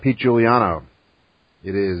Pete Giuliano.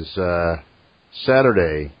 It is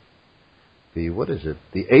Saturday, the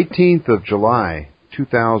 18th of July,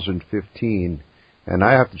 2015, and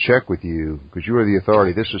I have to check with you, because you are the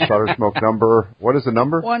authority. This is Solder Smoke number, what is the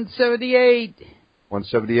number? 178.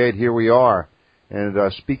 178, here we are.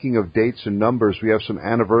 And speaking of dates and numbers, we have some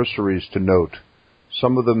anniversaries to note.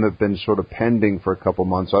 Some of them have been sort of pending for a couple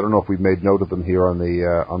months. I don't know if we've made note of them here on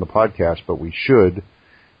the podcast, but we should.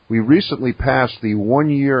 We recently passed the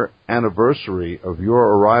 1-year anniversary of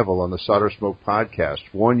your arrival on the Solder Smoke podcast.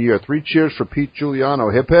 1 year. 3 cheers for Pete Giuliano.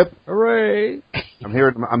 Hip hip. Hooray.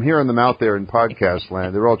 I'm hearing them out there in podcast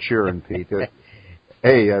land. They're all cheering, Pete.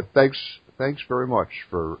 Hey, thanks very much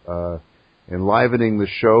for enlivening the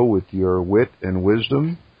show with your wit and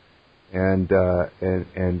wisdom and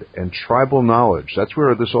tribal knowledge. That's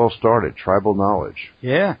where this all started. Tribal knowledge.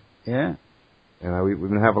 Yeah. And we've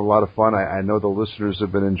been having a lot of fun. I know the listeners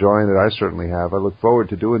have been enjoying it. I certainly have. I look forward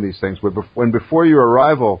to doing these things. When before your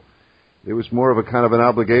arrival, it was more of a kind of an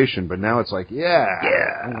obligation. But now it's like, I'm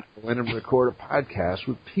going to go in and record a podcast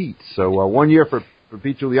with Pete. So 1 year for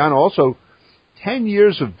Pete Giuliano. Also, 10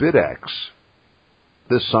 years of BitX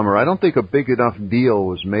this summer. I don't think a big enough deal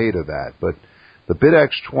was made of that. But the BitX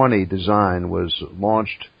 20 design was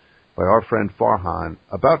launched by our friend Farhan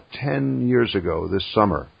about 10 years ago this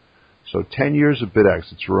summer. So 10 years of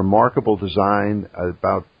BitX. It's a remarkable design.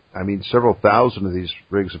 Several thousand of these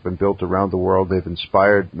rigs have been built around the world. They've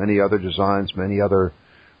inspired many other designs, many other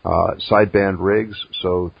sideband rigs.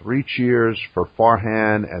 So 3 cheers for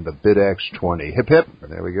Farhan and the BitX 20. Hip hip.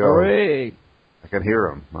 There we go. Hooray. I can hear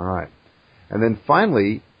them. All right. And then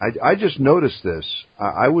finally, I just noticed this.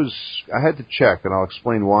 I had to check, and I'll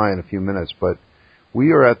explain why in a few minutes. But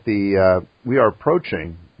we are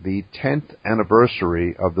approaching the 10th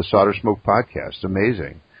anniversary of the Solder Smoke podcast.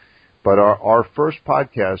 Amazing. But our first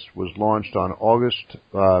podcast was launched on August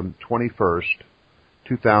 21st,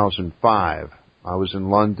 2005. I was in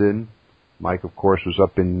London. Mike, of course, was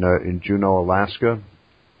up in Juneau, Alaska.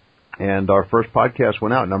 And our first podcast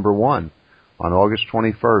went out, number 1, on August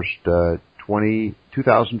 21st,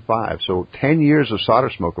 2005. So 10 years of Solder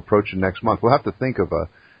Smoke approaching next month. We'll have to think of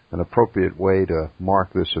an appropriate way to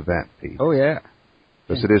mark this event, Pete. Oh, yeah.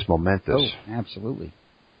 Because it is momentous. Oh, absolutely.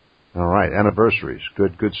 All right, anniversaries.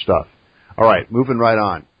 Good stuff. All right, moving right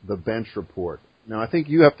on. The bench report. Now, I think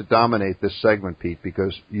you have to dominate this segment, Pete,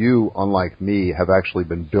 because you, unlike me, have actually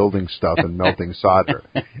been building stuff and melting solder.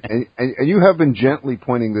 And you have been gently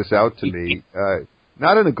pointing this out to me,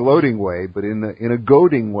 not in a gloating way, but in a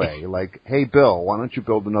goading way, like, hey, Bill, why don't you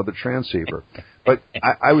build another transceiver? But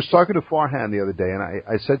I was talking to Farhan the other day, and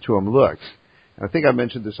I said to him, look, and I think I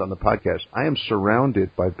mentioned this on the podcast, I am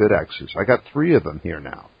surrounded by BitXs. I got 3 of them here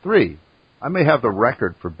now. 3. I may have the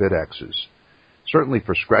record for BitXs. Certainly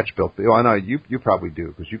for scratch built. Oh, I know you probably do,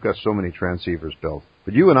 because you've got so many transceivers built.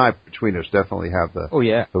 But you and I, between us, definitely have the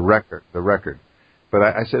record. But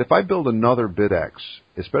I said, if I build another BitX,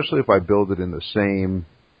 especially if I build it in the same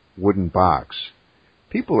wooden box,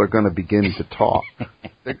 people are going to begin to talk.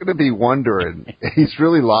 They're going to be wondering, he's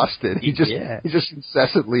really lost it. He just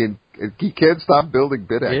incessantly, and he can't stop building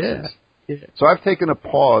BitXs. Yeah. So I've taken a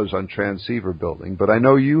pause on transceiver building, but I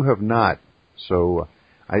know you have not. So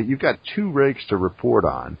you've got 2 rigs to report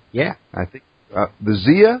on. Yeah. I think the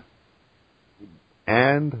Zia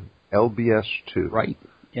and LBS2. Right.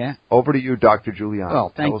 Yeah. Over to you, Dr. Giuliano.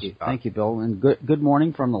 Well, thank you, Bill, and good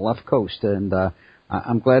morning from the left coast. And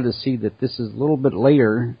I'm glad to see that this is a little bit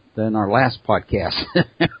later than our last podcast.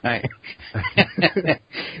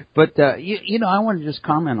 But I want to just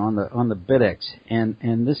comment on the BitX,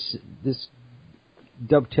 and this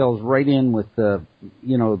dovetails right in with the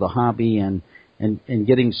hobby and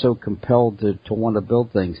getting so compelled to want to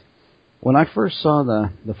build things. When I first saw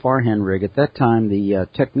the Farhan rig, at that time the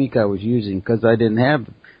technique I was using, because I didn't have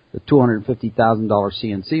the $250,000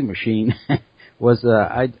 CNC machine, was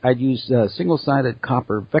I'd use a single-sided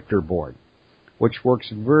copper vector board, which works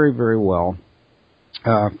very, very well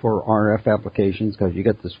for RF applications, because you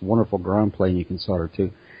get this wonderful ground plane you can solder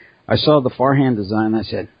to. I saw the Farhan design. I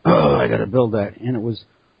said, I got to build that. And it was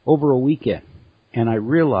over a weekend, and I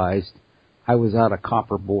realized I was out of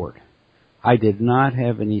copper board. I did not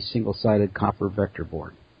have any single-sided copper vector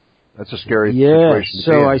board. That's a scary situation.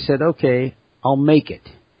 So I said, okay, I'll make it.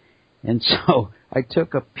 And so I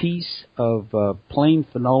took a piece of plain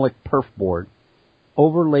phenolic perf board,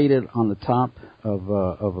 overlaid it on the top of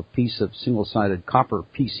a piece of single-sided copper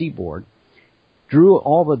PC board, drew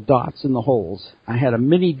all the dots in the holes. I had a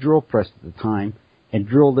mini drill press at the time and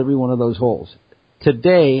drilled every one of those holes.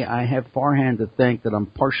 today I have Farhan to thank that I'm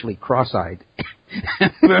partially cross-eyed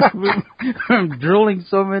from drilling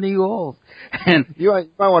so many holes. And you might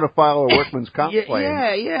want to file a workman's comp claim.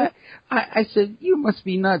 Yeah. I said, you must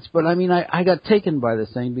be nuts. But, I mean, I got taken by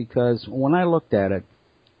this thing because when I looked at it,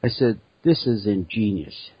 I said, this is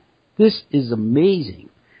ingenious. This is amazing.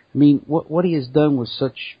 I mean, what he has done with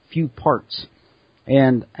such few parts.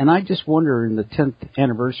 And I just wonder in the 10th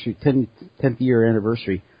year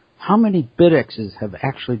anniversary, how many BitXs have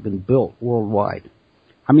actually been built worldwide?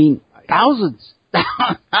 I mean, thousands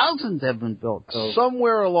have been built. So.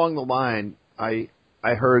 Somewhere along the line, I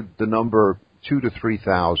heard the number 2,000 to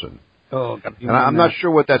 3,000. Oh, and I'm not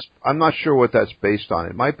sure what that's based on.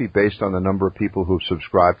 It might be based on the number of people who've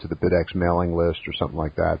subscribed to the BitX mailing list or something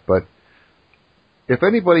like that. But if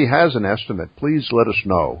anybody has an estimate, please let us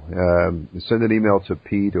know. Send an email to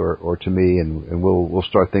Pete or to me, and we'll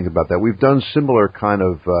start thinking about that. We've done similar kind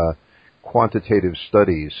of quantitative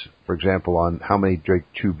studies, for example, on how many Drake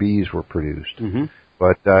 2Bs were produced. Mm-hmm.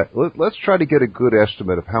 But let's try to get a good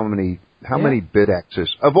estimate of how many BitXs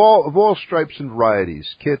of all stripes and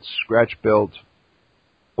varieties, kits, scratch built,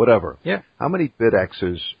 whatever. Yeah. How many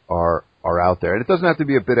BitXs are out there? And it doesn't have to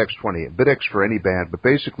be a BitX 20, a BitX for any band, but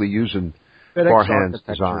basically using Farhan's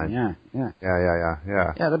design. Yeah,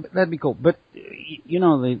 that'd be cool. But,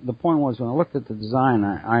 the point was when I looked at the design,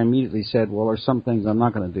 I immediately said, well, there's some things I'm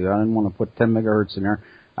not going to do. I didn't want to put 10 megahertz in there.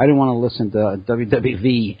 I didn't want to listen to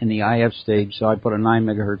WWV in the IF stage, so I put a 9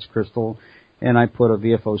 megahertz crystal, and I put a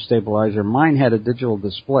VFO stabilizer. Mine had a digital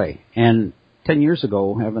display, and 10 years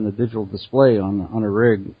ago, having a digital display on a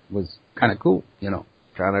rig was kind of cool,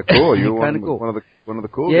 Kind of cool. You were cool. one of the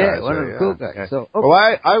cool guys. Yeah, one of the cool guys. Yeah. So, okay.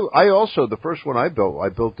 Well, I also, the first one I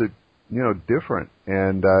built it, different,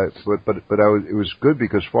 and but it was good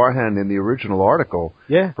because Farhan in the original article,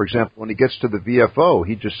 for example, when he gets to the VFO,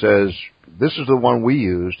 he just says, "This is the one we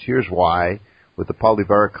used. Here's why," with the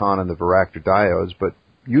polyvaricon and the varactor diodes, but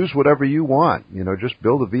use whatever you want. Just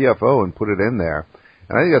build a VFO and put it in there.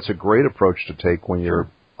 And I think that's a great approach to take when you're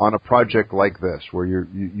on a project like this, where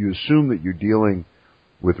you assume that you're dealing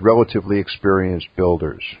with relatively experienced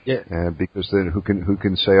builders, and because then who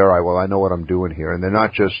can say, all right, well, I know what I'm doing here, and they're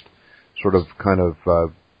not just sort of kind of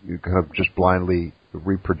just blindly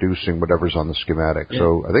reproducing whatever's on the schematic. Yeah.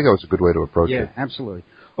 So I think that was a good way to approach it. Yeah, absolutely.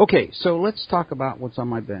 Okay, so let's talk about what's on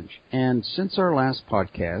my bench. And since our last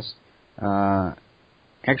podcast,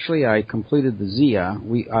 actually I completed the Zia.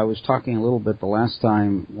 I was talking a little bit the last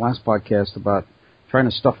podcast about trying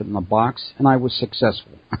to stuff it in a box, and I was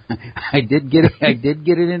successful. I did get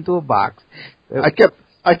it into a box. I kept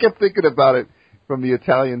thinking about it from the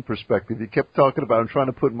Italian perspective. You kept talking about I'm trying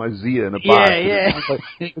to put my Zia in a box. Yeah.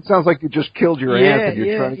 It sounds like you just killed your aunt and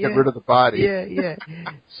you're trying to get rid of the body. Yeah.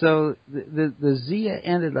 So the Zia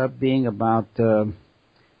ended up being about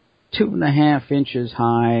 2.5 inches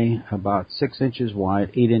high, about 6 inches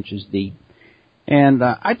wide, 8 inches deep. And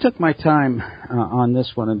I took my time on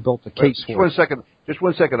this one and built a case for it. Just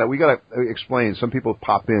 1 second. We got to explain. Some people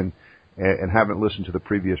pop in and haven't listened to the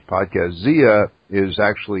previous podcast. Zia is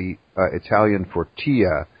actually Italian for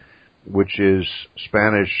Tia, which is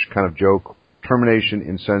Spanish kind of joke, termination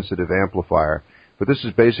insensitive amplifier. But this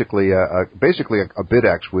is basically a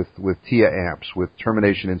BitX with Tia amps, with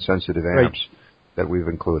termination insensitive amps. Right. That we've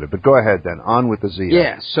included. But go ahead then. On with the Zia.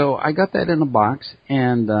 Yeah, so I got that in a box,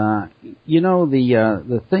 and the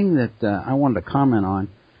thing that I wanted to comment on,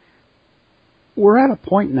 we're at a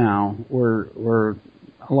point now where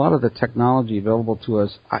a lot of the technology available to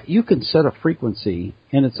us, you can set a frequency,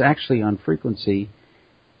 and it's actually on frequency,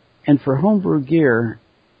 and for homebrew gear,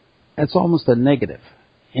 that's almost a negative,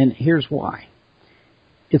 and here's why.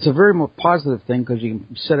 It's a very more positive thing because you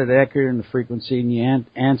can set it accurate in the frequency and you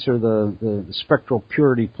answer the spectral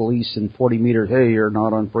purity police in 40 meters, hey, you're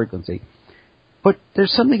not on frequency. But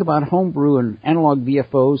there's something about homebrew and analog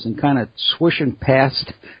VFOs and kind of swishing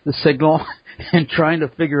past the signal and trying to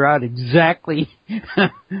figure out exactly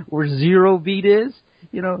where zero beat is.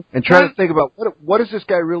 And try to think about what does this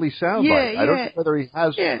guy really sound like? I don't know whether he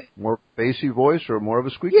has more bassy voice or more of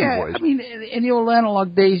a squeaky voice. I mean, in the old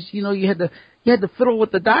analog days, you had to fiddle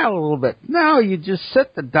with the dial a little bit. Now you just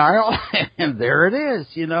set the dial and there it is.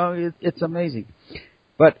 It's amazing.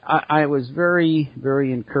 But I was very,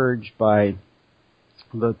 very encouraged by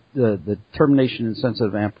the termination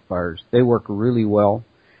insensitive amplifiers. They work really well.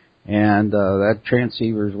 And that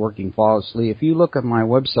transceiver is working flawlessly. If you look at my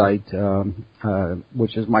website,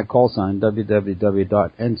 which is my call sign,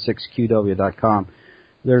 www.n6qw.com,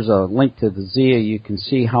 there's a link to the Zia. You can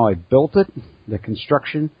see how I built it, the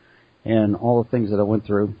construction, and all the things that I went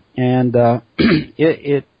through. And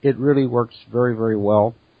it really works very, very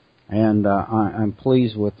well. and I'm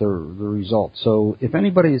pleased with the result. So if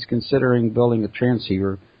anybody is considering building a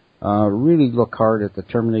transceiver, really look hard at the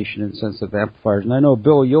termination insensitive amplifiers. And I know,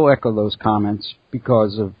 Bill, you'll echo those comments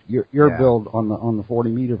because of your build on the 40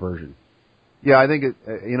 meter version. Yeah, I think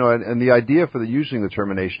and the idea for using the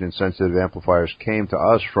termination insensitive amplifiers came to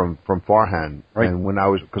us from Farhan. Right. And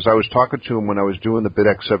because I was talking to him when I was doing the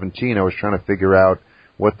BitX17, I was trying to figure out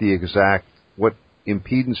what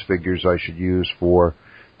impedance figures I should use for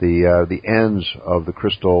the ends of the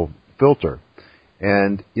crystal filter.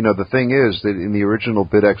 And, the thing is that in the original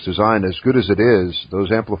BitX design, as good as it is,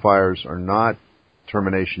 those amplifiers are not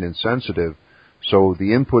termination insensitive. So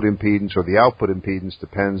the input impedance or the output impedance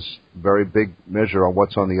depends very big measure on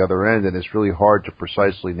what's on the other end, and it's really hard to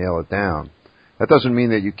precisely nail it down. That doesn't mean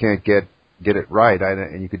that you can't get it right,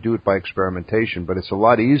 and you could do it by experimentation, but it's a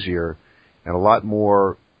lot easier and a lot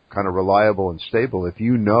more kind of reliable and stable if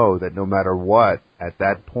you know that no matter what, at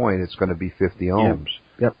that point, it's going to be 50 ohms.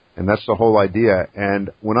 Yep. And that's the whole idea. And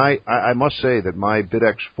when I must say that my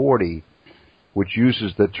BitX 40, which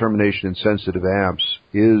uses the termination insensitive amps,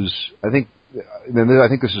 I think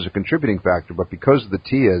this is a contributing factor, but because of the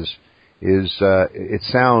TIAs, it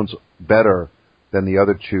sounds better than the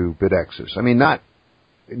other two BitXs. I mean, not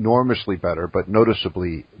enormously better, but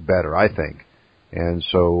noticeably better, I think. And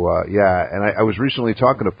so, and I was recently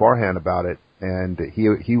talking to Farhan about it, and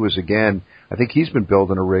he was again, I think he's been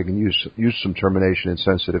building a rig and used some termination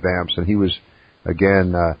insensitive amps, and he was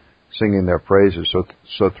again singing their praises.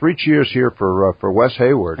 So 3 cheers here for Wes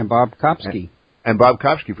Hayward and Bob Kopsky. And Bob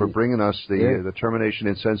Kopsky for bringing us the termination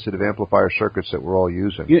insensitive amplifier circuits that we're all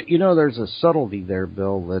using. There's a subtlety there,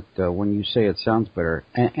 Bill, that when you say it sounds better,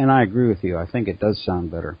 and I agree with you, I think it does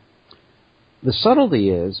sound better. The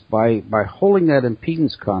subtlety is by holding that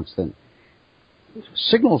impedance constant,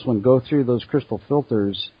 signals when go through those crystal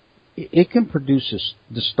filters, it can produce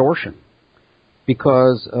a distortion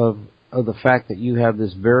because of the fact that you have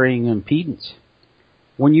this varying impedance.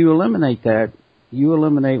 When you eliminate that, you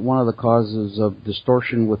eliminate one of the causes of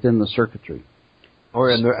distortion within the circuitry.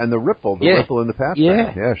 And the ripple in the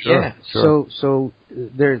passband. Yeah, sure. Yeah. So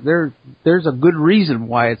there's a good reason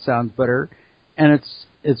why it sounds better, and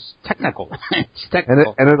it's technical. It's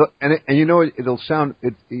technical. And it'll sound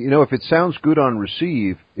if it sounds good on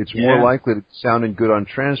receive, it's more likely to sound good on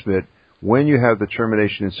transmit when you have the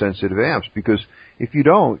termination insensitive amps, because if you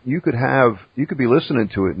don't, you could be listening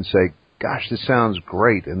to it and say, gosh, this sounds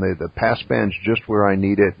great, and the passband's just where I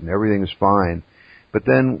need it, and everything is fine. But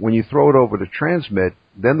then when you throw it over to transmit,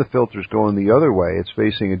 then the filter's going the other way. It's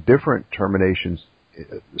facing a different termination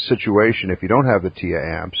situation if you don't have the TIA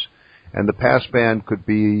amps. And the passband could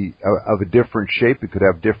be of a different shape. It could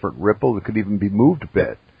have different ripple. It could even be moved a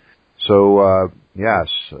bit. So, yes,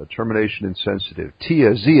 termination insensitive.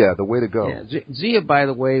 Zia, the way to go. Yeah, Zia, by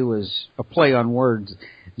the way, was a play on words.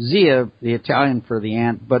 Zia, the Italian for the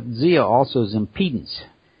ant, but Zia also is impedance.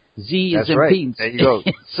 Z is impedance. Right. There you go.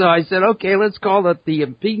 So I said, okay, let's call it the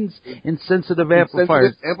impedance insensitive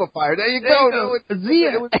amplifier. Amplifier. There you go.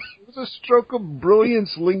 Zia. It was a stroke of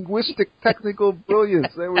brilliance, linguistic, technical brilliance.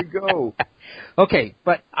 There we go. Okay,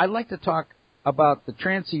 but I'd like to talk about the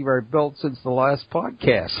transceiver I built since the last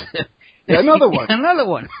podcast. Another one. Another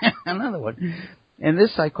one. And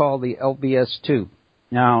this I call the LBS2.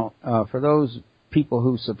 Now, for those people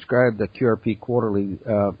who subscribe to QRP Quarterly,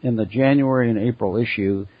 in the January and April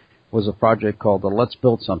issue was a project called the Let's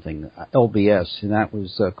Build Something, LBS, and that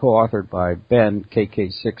was co-authored by Ben,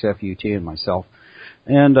 KK6FUT, and myself.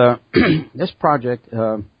 And this project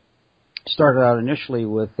started out initially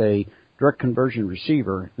with a direct conversion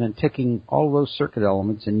receiver, and then taking all of those circuit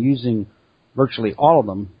elements and using virtually all of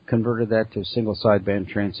them, converted that to a single sideband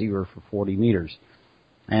transceiver for 40 meters.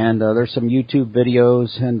 And there's some YouTube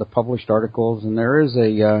videos and the published articles, and there is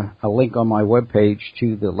a link on my webpage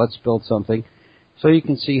to the Let's Build Something, so you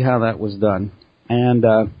can see how that was done. And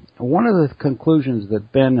one of the conclusions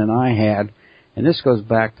that Ben and I had, and this goes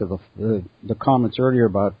back to the comments earlier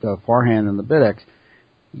about Farhan and the BitX,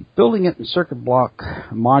 building it in circuit block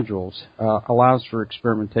modules allows for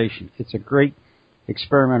experimentation. It's a great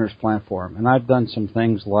experimenter's platform, and I've done some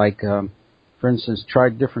things like, for instance,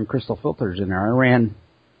 tried different crystal filters in there. I ran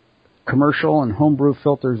commercial and homebrew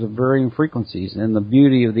filters of varying frequencies, and the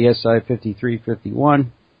beauty of the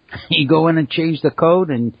SI5351, you go in and change the code,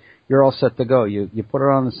 and you're all set to go. You put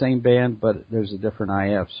it on the same band, but there's a different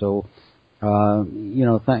IF. So,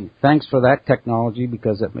 thanks for that technology,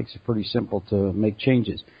 because that makes it pretty simple to make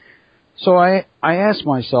changes. So I asked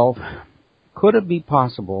myself, could it be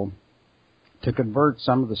possible to convert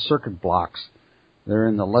some of the circuit blocks that are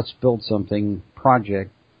in the Let's Build Something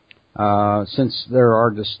project since there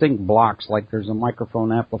are distinct blocks, like there's a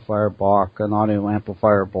microphone amplifier block, an audio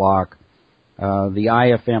amplifier block, the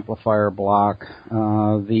IF amplifier block,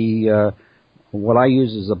 what I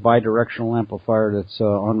use is a bidirectional amplifier that's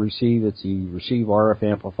on receive. It's the receive RF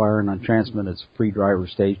amplifier, and on transmit it's pre-driver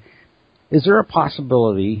stage. Is there a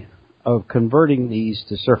possibility of converting these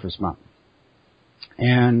to surface mount?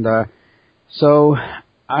 And so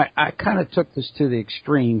I kind of took this to the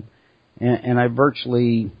extreme, and I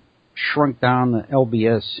virtually shrunk down the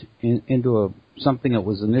LBS into something that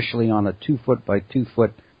was initially on a 2-foot by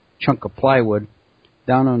 2-foot chunk of plywood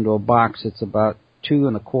down into a box that's about 2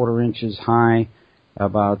 1/4 inches high,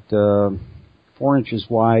 about 4 inches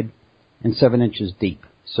wide, and 7 inches deep.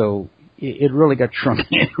 So it really got shrunk.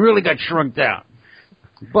 It really got shrunk down.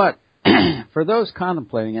 But for those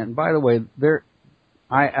contemplating it, and by the way,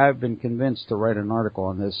 I've been convinced to write an article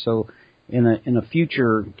on this. So in a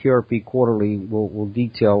future QRP Quarterly, we'll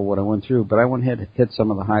detail what I went through. But I went ahead and hit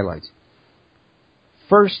some of the highlights.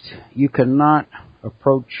 First, you cannot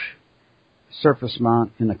approach surface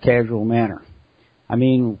mount in a casual manner. I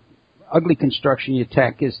mean, ugly construction, you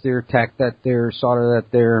tack this there, tack that there, solder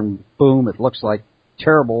that there, and boom, it looks like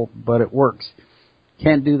terrible, but it works.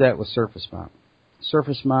 Can't do that with surface mount.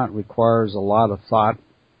 Surface mount requires a lot of thought,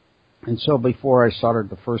 and so before I soldered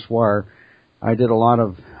the first wire, I did a lot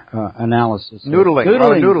of analysis.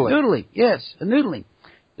 Noodling. Yes, noodling.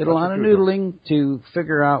 Did a lot of noodling to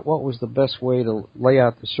figure out what was the best way to lay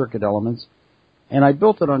out the circuit elements, and I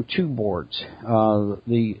built it on 2 boards.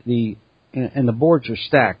 And the boards are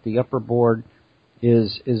stacked. The upper board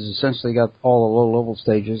is essentially got all the low-level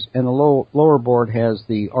stages, and the lower board has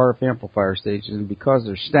the RF amplifier stages. And because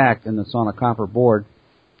they're stacked and it's on a copper board,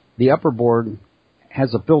 the upper board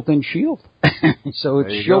has a built-in shield, so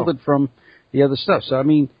it's shielded from the other stuff. So I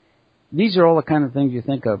mean, these are all the kind of things you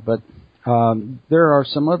think of, but there are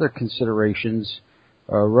some other considerations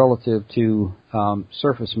relative to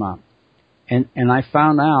surface mount, and I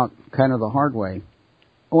found out kind of the hard way.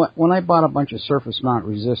 When I bought a bunch of surface mount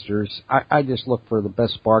resistors, I just looked for the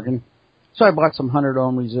best bargain. So I bought some 100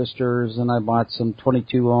 ohm resistors, and I bought some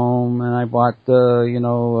 22 ohm, and I bought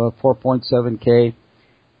 4.7K.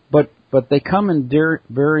 But they come in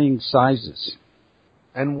varying sizes.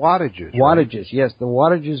 And wattages. Wattages, right? Yes. The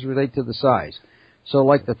wattages relate to the size. So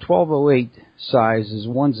like the 1208 size is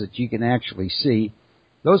ones that you can actually see.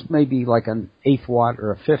 Those may be like an 1/8 watt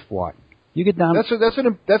or a 1/5 watt. You get down.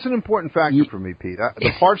 That's an important factor for me, Pete.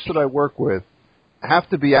 The parts that I work with have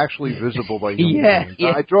to be actually visible by human beings.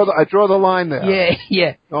 Yeah. I draw the line there.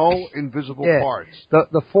 Yeah. No invisible parts.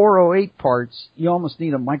 The 408 parts, you almost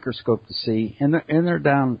need a microscope to see, and they're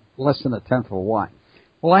down less than 1/10 of a watt.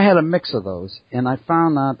 Well, I had a mix of those, and I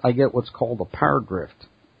found out I get what's called a power drift.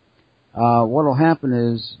 What'll happen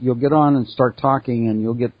is you'll get on and start talking, and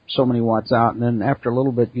you'll get so many watts out, and then after a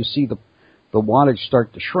little bit, you see the wattage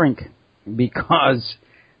start to shrink, because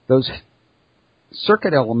those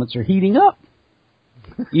circuit elements are heating up.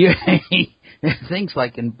 Things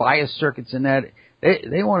like in bias circuits and that,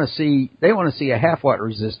 they want to see a 1/2 watt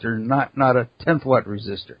resistor, not a 1/10 watt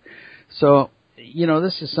resistor. So,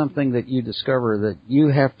 this is something that you discover that you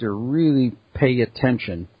have to really pay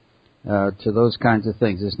attention to those kinds of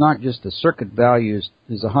things. It's not just the circuit value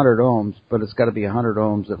is 100 ohms, but it's got to be 100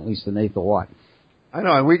 ohms at least 1/8 of a watt. I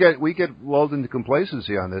know, and we get lulled into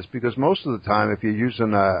complacency on this, because most of the time, if you're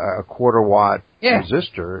using a 1/4 watt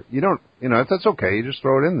resistor, you don't, that's okay. You just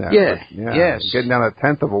throw it in there. Yeah. But, yes. Getting down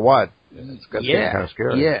 1/10 of a watt, it's got to be kind of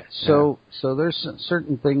scary. Yeah. So there's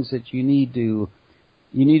certain things that you need to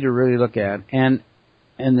really look at, and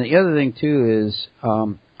the other thing too is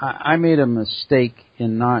I made a mistake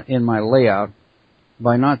in my layout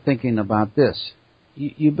by not thinking about this.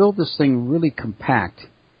 You build this thing really compact.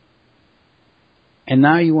 And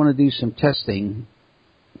now you want to do some testing.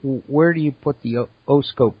 Where do you put the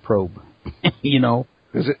O-scope probe? Because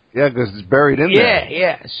it's buried in there.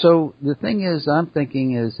 Yeah. So the thing is, I'm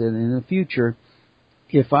thinking is that in the future,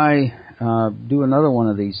 if I do another one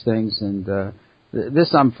of these things, and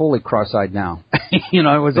this I'm fully cross-eyed now.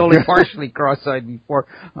 I was only partially cross-eyed before.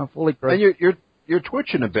 I'm fully cross-eyed. And you're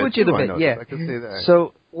twitching a bit. Twitching a bit, yeah. I can see that.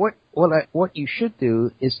 So what you should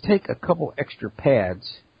do is take a couple extra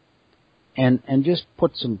pads. And just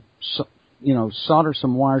put solder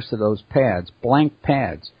some wires to those pads, blank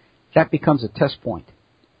pads. That becomes a test point.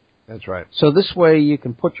 That's right. So this way you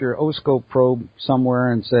can put your O-scope probe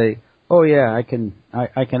somewhere and say, oh yeah, I can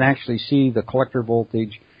actually see the collector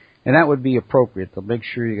voltage, and that would be appropriate to make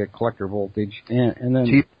sure you get collector voltage. And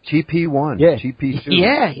then TP1, yeah,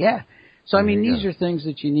 TP2. Yeah. So I mean, these are things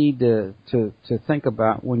that you need to think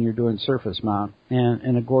about when you're doing surface mount,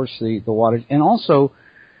 and of course the wattage, and also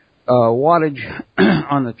wattage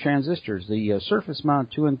on the transistors, the surface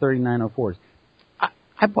mount 2N3904s.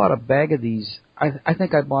 I bought a bag of these. I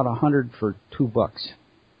think I bought 100 for $2.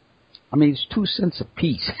 I mean, it's 2 cents a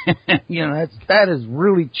piece. That is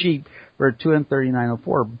really cheap for a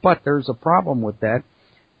 2N3904. But there's a problem with that.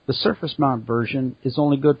 The surface mount version is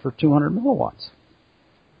only good for 200 milliwatts.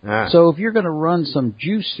 Ah. So if you're going to run some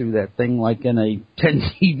juice through that thing, like in a 10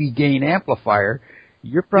 dB gain amplifier,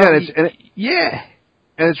 you're probably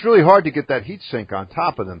And it's really hard to get that heat sink on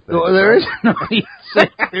top of them things. No, there is no heat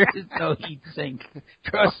sink. There is no heat sink.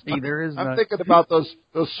 Trust me, there is no. I'm thinking about those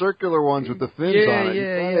circular ones with the fins on it.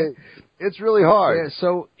 Yeah. It's really hard. Yeah,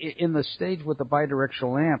 so in the stage with the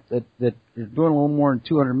bidirectional amp that is doing a little more than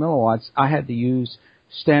 200 milliwatts, I had to use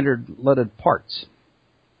standard leaded parts.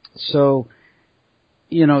 So,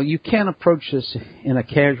 you can't approach this in a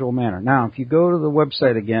casual manner. Now, if you go to the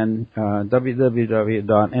website again,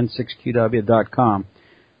 www.n6qw.com,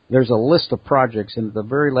 there's a list of projects, and the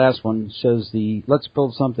very last one says the Let's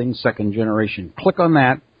Build Something second generation. Click on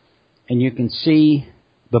that, and you can see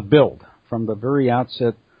the build from the very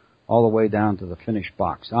outset all the way down to the finished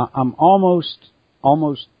box. I'm almost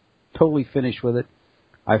totally finished with it.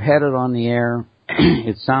 I've had it on the air.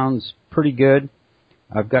 It sounds pretty good.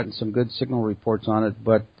 I've gotten some good signal reports on it,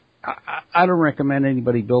 but I don't recommend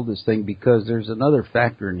anybody build this thing because there's another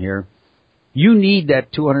factor in here. You need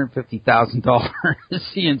that $250,000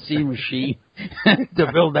 CNC machine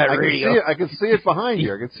to build that radio. I can see it behind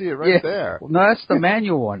you. I can see it right there. Well, no, that's the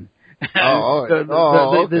manual one.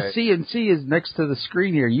 The CNC is next to the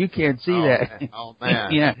screen here. You can't see that. Man. Oh,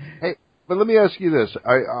 man. Yeah. Hey, but let me ask you this.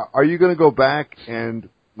 Are you going to go back and,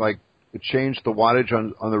 change the wattage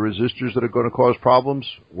on the resistors that are going to cause problems?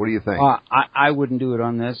 What do you think? I wouldn't do it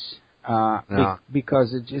on this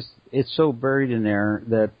because it's so buried in there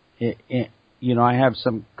that I have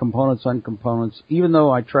some components on components. Even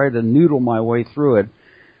though I try to noodle my way through it,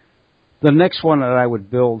 the next one that I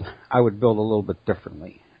would build a little bit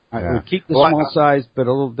differently. I would keep the small size, but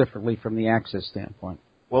a little differently from the access standpoint.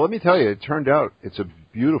 Well, let me tell you, it turned out it's a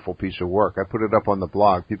beautiful piece of work. I put it up on the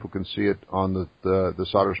blog. People can see it on the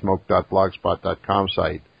soldersmoke.blogspot.com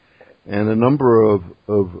site. And a number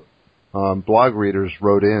of blog readers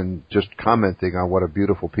wrote in just commenting on what a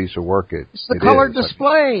beautiful piece of work it is. It's the colored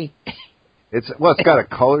display. It's got a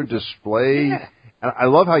colored display. Yeah. And I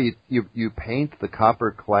love how you paint the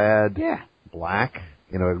copper clad black.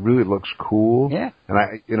 It really looks cool. Yeah. And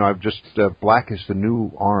I've just black is the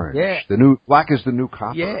new orange. Yeah. Black is the new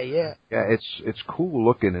copper. Yeah. Yeah, it's cool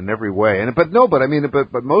looking in every way. But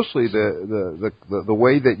mostly the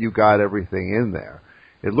way that you got everything in there.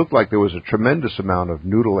 It looked like there was a tremendous amount of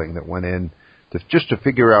noodling that went in to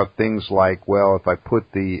figure out things like, well, if I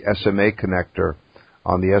put the SMA connector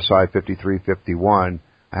on the SI5351,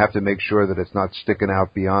 I have to make sure that it's not sticking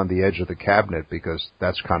out beyond the edge of the cabinet because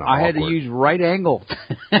that's kind of awkward. I had to use right angle.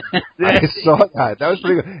 I saw that. That was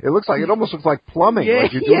pretty good. It almost looks like plumbing. Yeah,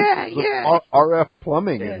 like you're doing RF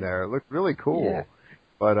plumbing in there. It looked really cool. Yeah.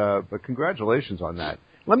 But congratulations on that.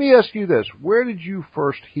 Let me ask you this. Where did you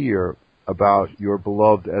first hear about your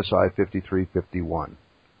beloved SI5351?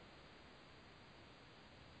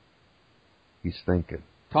 He's thinking.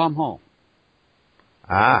 Tom Hall.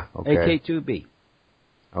 Ah, okay. AK2B.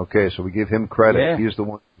 Okay, so we give him credit. Yeah. He's the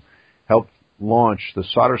one who helped launch the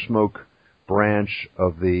Solder Smoke branch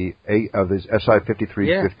of this SI5351.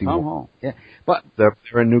 Yeah, Tom Hall. Yeah, but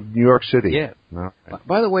they're in New York City. Yeah. No.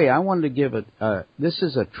 By the way, I wanted to give it. This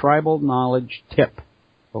is a tribal knowledge tip.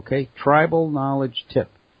 Okay, tribal knowledge tip.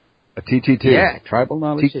 A TTT. Yeah, tribal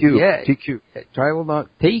knowledge TQ. tip. Yeah, TQ. Tribal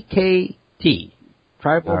TKT.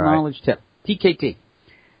 Tribal knowledge tip. TKT.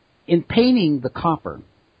 In painting the copper.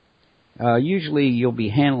 Usually you'll be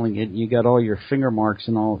handling it, and you got all your finger marks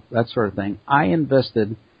and all that sort of thing. I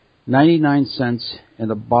invested 99 cents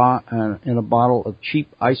in a bottle of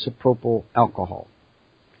cheap isopropyl alcohol.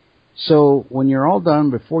 So when you're all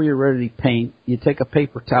done, before you're ready to paint, you take a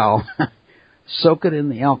paper towel, soak it in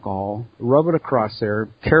the alcohol, rub it across there,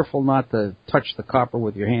 careful not to touch the copper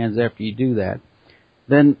with your hands after you do that.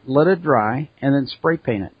 Then let it dry, and then spray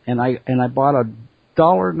paint it. And I bought a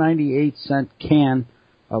 $1.98 can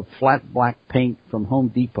of flat black paint from Home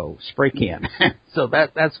Depot, spray can. So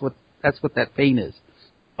that's what that paint is.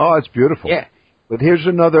 Oh, it's beautiful. Yeah. But here's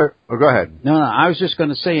another. Oh, go ahead. No, I was just going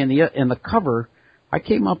to say in the cover, I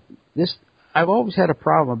came up this. I've always had a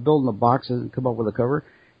problem of building the boxes and come up with a cover.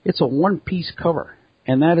 It's a one-piece cover,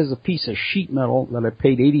 and that is a piece of sheet metal that I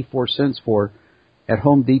paid 84 cents for at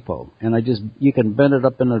Home Depot, and you can bend it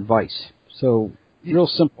up in a vise. So real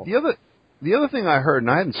simple. The other thing I heard, and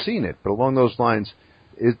I hadn't seen it, but along those lines.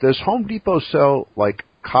 Does Home Depot sell like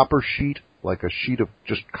copper sheet like a sheet of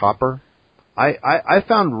just copper. I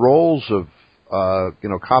found rolls of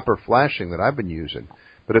copper flashing that I've been using.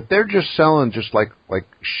 But if they're just selling just like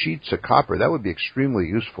sheets of copper, that would be extremely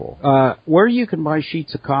useful. Where you can buy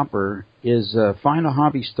sheets of copper is find a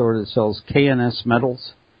hobby store that sells K&S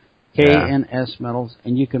metals, metals,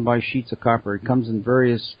 and you can buy sheets of copper. It comes in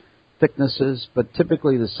various thicknesses, but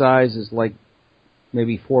typically the size is like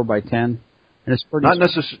maybe 4 by 10, and it's pretty. Not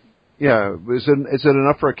necessarily. Yeah, is it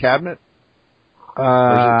enough for a cabinet?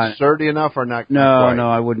 Or is it sturdy enough or not? No,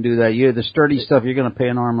 I wouldn't do that. The sturdy stuff you're going to pay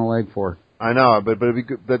an arm and a leg for. I know, but it'd be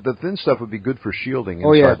good. The thin stuff would be good for shielding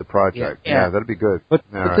inside the project. Yeah, that'd be good. But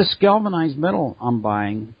this galvanized metal I'm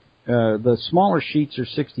buying, the smaller sheets are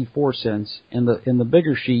 64 cents, and the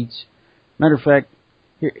bigger sheets. Matter of fact,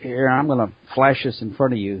 here I'm going to flash this in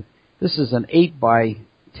front of you. This is an 8 by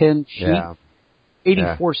 10 sheet,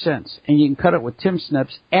 84 cents, and you can cut it with Tim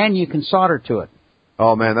snips, and you can solder to it.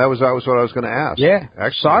 Oh man, that was what I was going to ask. Yeah,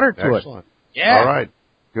 excellent. Solder to it. Yeah. All right.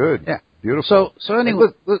 Good. Yeah. Beautiful. So anyway.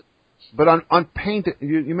 But on paint,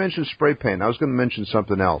 you mentioned spray paint. I was going to mention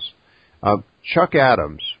something else. Chuck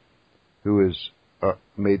Adams, who has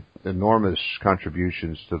made enormous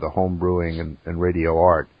contributions to the home brewing and radio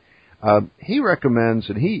art, he recommends,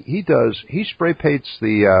 and he spray paints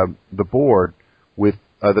the board with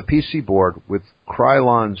the PC board with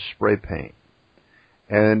Krylon spray paint,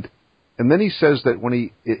 and then he says that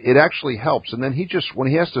it actually helps. And then when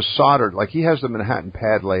he has to solder, like he has the Manhattan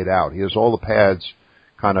pad laid out, he has all the pads,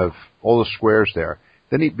 kind of all the squares there.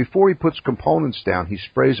 Then before he puts components down, he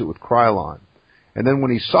sprays it with Krylon. And then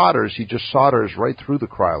when he solders, he just solders right through the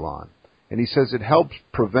Krylon. And he says it helps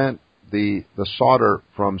prevent the solder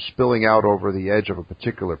from spilling out over the edge of a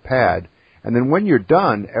particular pad. And then when you're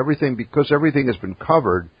done, because everything has been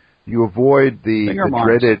covered, you avoid the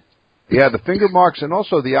dreaded, the finger marks and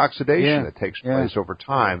also the oxidation that takes place over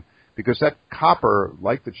time. Because that copper,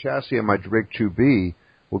 like the chassis of my Drake 2B,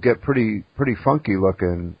 will get pretty funky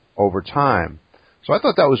looking over time. So I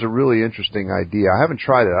thought that was a really interesting idea. I haven't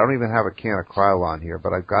tried it. I don't even have a can of Krylon here,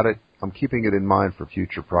 but I've got it. I'm keeping it in mind for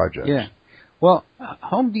future projects. Yeah. Well,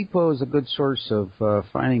 Home Depot is a good source of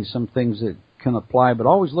finding some things that can apply, but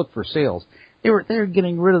always look for sales. They're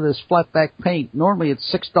getting rid of this flat back paint. Normally it's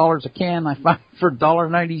 $6 a can. I found it for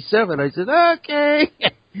 $1.97. I said, okay.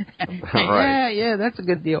 Right. Yeah, that's a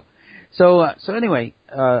good deal. So anyway,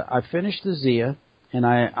 I finished the Zia. And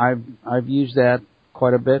I've used that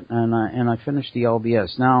quite a bit, and I finished the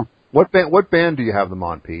LBS. Now, what band do you have them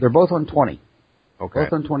on, Pete? They're both on 20. Okay.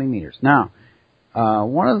 Both on 20 meters. Now,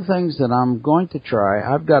 one of the things that I'm going to try,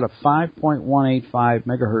 I've got a 5.185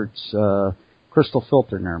 megahertz crystal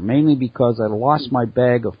filter in there, mainly because I lost my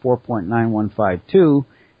bag of 4.9152,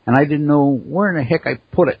 and I didn't know where in the heck I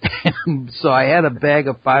put it. So I had a bag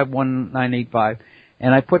of 51985,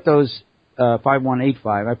 and I put those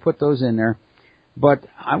 5185. I put those in there. But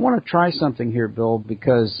I want to try something here, Bill,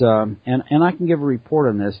 because, and I can give a report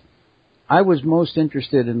on this. I was most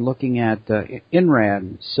interested in looking at,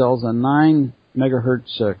 INRAD sells a 9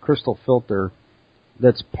 megahertz crystal filter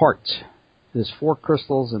that's parts. There's 4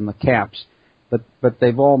 crystals and the caps, but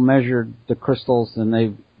they've all measured the crystals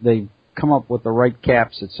and they've come up with the right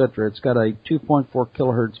caps, etc. It's got a 2.4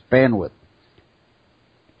 kilohertz bandwidth.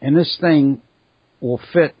 And this thing will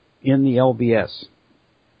fit in the LBS.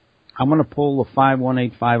 I'm going to pull the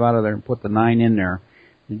 5185 out of there and put the 9 in there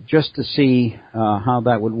just to see how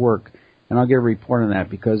that would work. And I'll get a report on that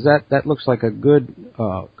because that looks like a good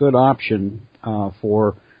option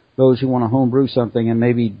for those who want to homebrew something and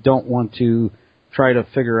maybe don't want to try to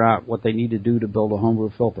figure out what they need to do to build a homebrew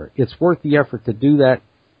filter. It's worth the effort to do that,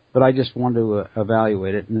 but I just want to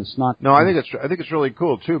evaluate it, and it's not. No, I think it's really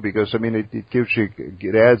cool too because I mean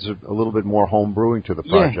it adds a little bit more home brewing to the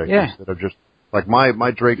project instead of just. Like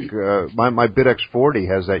my Drake, my Bidex 40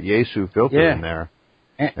 has that Yaesu filter in there,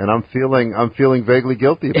 and I'm feeling vaguely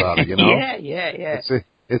guilty about it, you know. Yeah.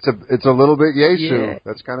 It's a little bit Yaesu.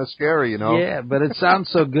 That's kind of scary, you know. Yeah, but it sounds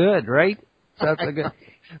so good, right? Sounds so good.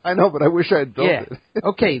 I know, but I wish I had built it.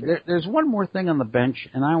 Okay, there's one more thing on the bench,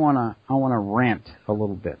 and I wanna rant a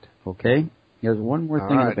little bit. Okay, there's one more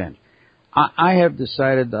thing on the bench. I have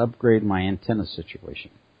decided to upgrade my antenna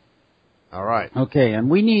situation. All right. Okay, and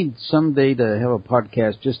we need someday to have a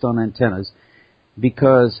podcast just on antennas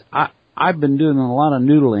because I've been doing a lot of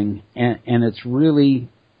noodling and it's really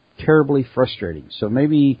terribly frustrating. So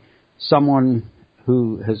maybe someone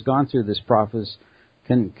who has gone through this process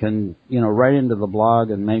can write into the blog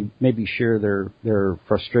and maybe share their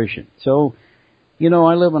frustration. So,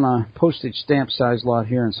 I live on a postage stamp size lot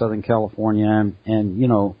here in Southern California and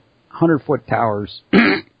 100-foot towers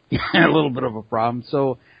a little bit of a problem.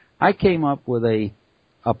 So I came up with a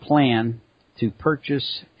plan to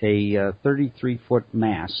purchase a 33-foot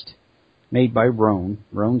mast made by Roan.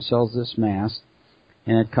 Roan sells this mast,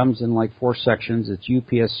 and it comes in like 4 sections. It's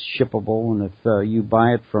UPS shippable, and if you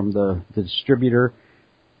buy it from the distributor,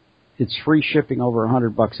 it's free shipping over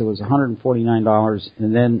 $100. It was $149,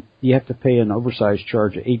 and then you have to pay an oversized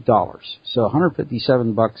charge of $8. So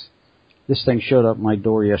 $157. This thing showed up at my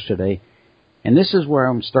door yesterday, and this is where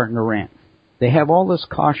I'm starting to rant. They have all this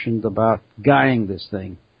caution about guying this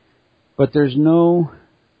thing, but there's no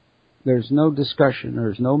discussion,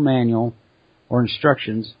 there's no manual or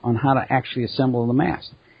instructions on how to actually assemble the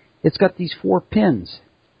mast. It's got these 4 pins,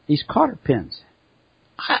 these cotter pins.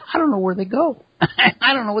 I don't know where they go.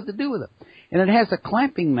 I don't know what to do with them. And it has a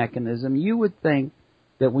clamping mechanism. You would think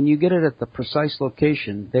that when you get it at the precise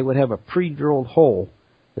location, they would have a pre-drilled hole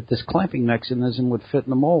that this clamping mechanism would fit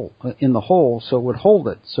in the hole, so it would hold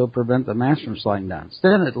it, so prevent the mast from sliding down.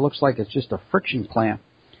 Instead, it looks like it's just a friction clamp.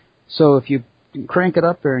 So if you crank it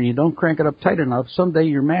up there and you don't crank it up tight enough, someday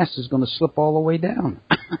your mast is going to slip all the way down.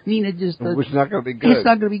 I mean, it just... Which is not going to be good. It's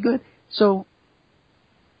not going to be good. So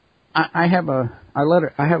I have a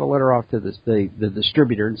letter off to the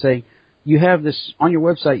distributor and say, you have this on your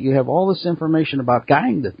website. You have all this information about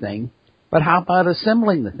guying the thing, but how about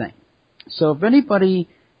assembling the thing? So if anybody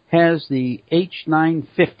has the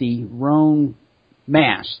H950 Roan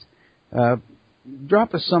mast,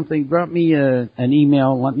 drop us something. Drop me an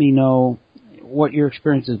email. Let me know what your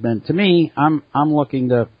experience has been. To me, I'm going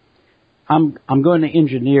to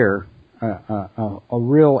engineer a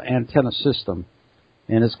real antenna system.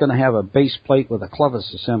 And it's going to have a base plate with a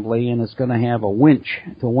clevis assembly, and it's going to have a winch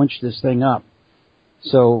to winch this thing up.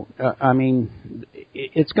 So, I mean,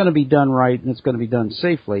 it's going to be done right, and it's going to be done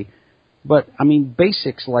safely. But, I mean,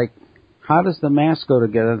 basics like how does the mast go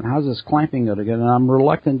together, and how does this clamping go together? And I'm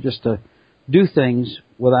reluctant just to do things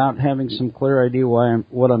without having some clear idea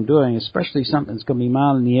what I'm doing, especially something that's going to be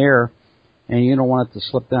mounted in the air, and you don't want it to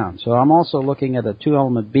slip down. So I'm also looking at a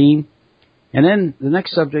 2-element beam. And then the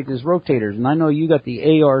next subject is rotators, and I know you got the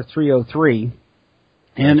AR303,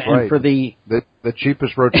 and right. and for the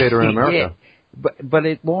cheapest rotator in America. Yeah, but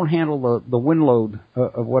it won't handle the wind load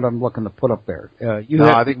of what I'm looking to put up there.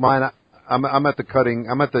 I think mine. I'm at the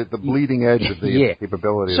bleeding edge of the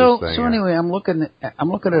capability of this thing. So anyway, I'm looking at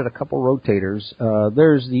a couple rotators.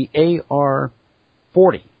 There's the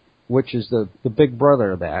AR40, which is the big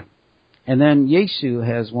brother of that, and then Yaesu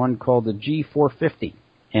has one called the G450.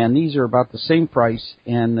 And these are about the same price,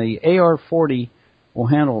 and the AR40 will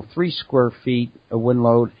handle 3 square feet of wind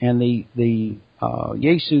load, and the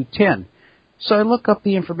Yaesu 10. So I look up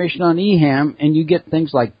the information on EHAM, and you get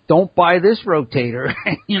things like, don't buy this rotator.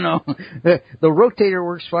 The rotator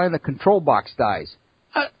works fine, the control box dies.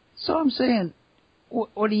 So I'm saying,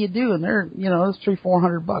 what do you do? And they're, it's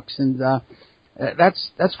 $300-400, and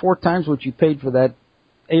that's 4 times what you paid for that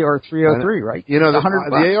AR303, right?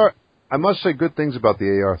 $100. I must say good things about the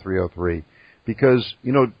AR303 because,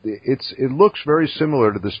 it looks very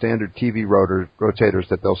similar to the standard TV rotators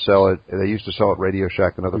that they'll sell they used to sell at Radio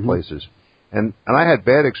Shack and other places. And I had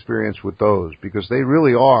bad experience with those because they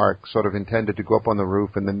really are sort of intended to go up on the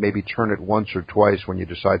roof and then maybe turn it once or twice when you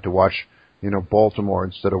decide to watch, Baltimore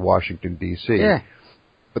instead of Washington, D.C. Yeah.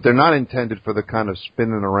 But they're not intended for the kind of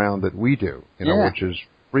spinning around that we do, which is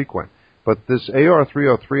frequent. But this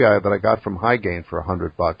AR303 that I got from High Gain for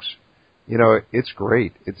 $100, it's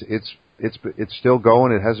great. It's still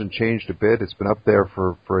going. It hasn't changed a bit. It's been up there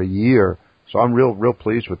for a year. So I'm real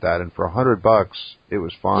pleased with that. And for $100, it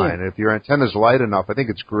was fine. Yeah. And if your antenna's light enough, I think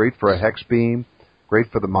it's great for a hex beam,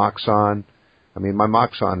 great for the Moxon. I mean, my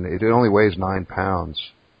Moxon, it only weighs 9 pounds.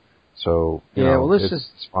 So,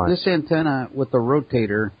 this antenna with the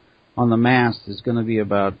rotator on the mast is going to be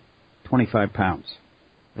about 25 pounds.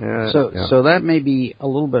 So that may be a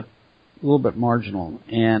little bit marginal.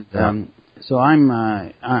 And so I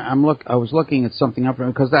was looking at something up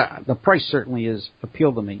because the price certainly is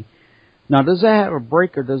appealed to me. Now, does that have a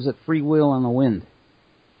brake or does it freewheel in the wind?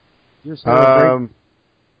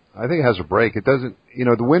 I think it has a brake. It doesn't,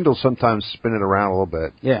 the wind will sometimes spin it around a little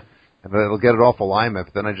bit. Yeah. And then it'll get it off alignment,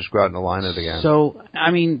 but then I just go out and align it again. So,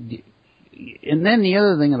 I mean, and then the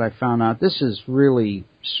other thing that I found out, this is really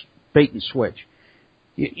bait and switch.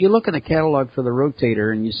 You look at the catalog for the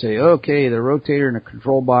rotator and you say, okay, the rotator in a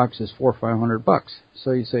control box is $400 or $500.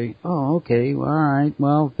 So you say, oh, okay, well, all right,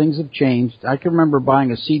 well, things have changed. I can remember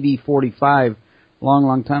buying a CD45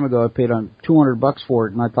 long time ago. I paid on $200 for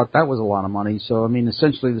it, and I thought that was a lot of money. So, I mean,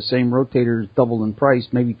 essentially the same rotator is doubled in price,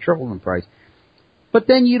 maybe tripled in price. But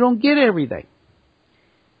then you don't get everything.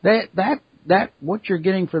 That what you're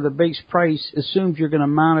getting for the base price assumes you're going to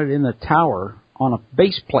mount it in the tower on a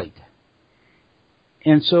base plate.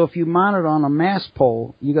 And so if you mount it on a mast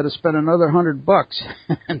pole, you got to spend another $100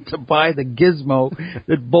 to buy the gizmo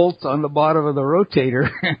that bolts on the bottom of the rotator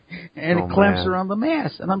and it clamps around the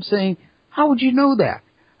mast. And I'm saying, how would you know that?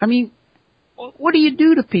 I mean, what do you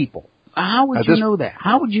do to people? How would you know that?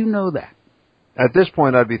 How would you know that? At this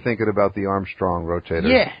point, I'd be thinking about the Armstrong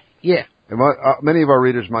rotator. Yeah. And many of our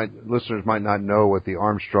listeners might not know what the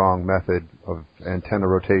Armstrong method of antenna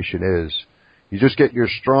rotation is. You just get your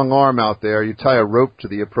strong arm out there, you tie a rope to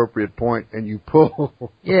the appropriate point, and you pull.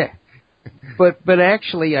 Yeah. But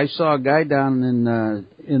actually, I saw a guy down in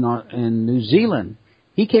New Zealand.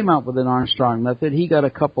 He came out with an Armstrong method. He got a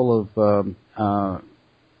couple of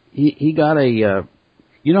he got a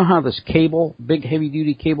you know how this cable, big heavy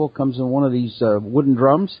duty cable, comes in one of these wooden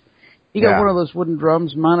drums? He got one of those wooden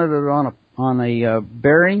drums, mounted it on a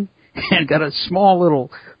bearing, and got a small little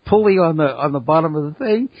pulley on the bottom of the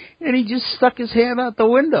thing, and he just stuck his hand out the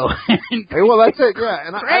window. Hey, well, that's it, yeah.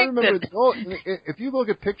 And I remember, if you look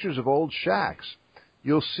at pictures of old shacks,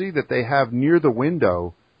 you'll see that they have near the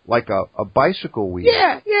window like a bicycle wheel.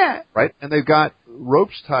 Yeah. Right? And they've got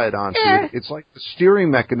ropes tied onto it. It's like the steering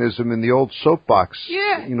mechanism in the old soapbox,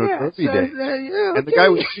 derby days. And the guy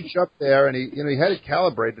would reach up there, and he had it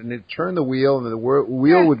calibrated, and he'd turn the wheel, and the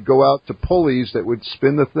wheel would go out to pulleys that would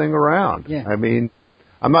spin the thing around. Yeah. I mean,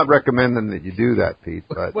 I'm not recommending that you do that, Pete.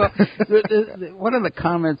 But well, one of the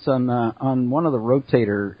comments on one of the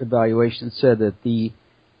rotator evaluations said that the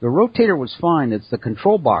rotator was fine. It's the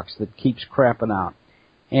control box that keeps crapping out.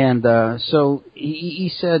 And so he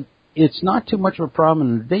said it's not too much of a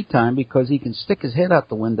problem in the daytime because he can stick his head out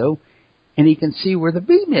the window and he can see where the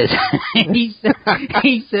beam is. he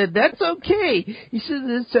said that's okay. He said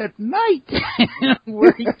it's at night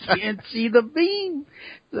where he can't see the beam.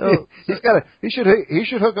 So he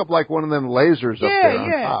should hook up like one of them lasers up there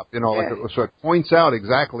on top, so it points out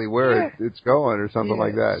exactly where it's going or something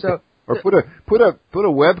like that. So, or put a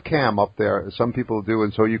webcam up there, as some people do,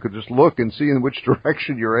 and so you could just look and see in which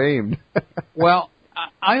direction you're aimed. Well,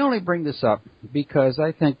 I only bring this up because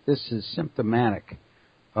I think this is symptomatic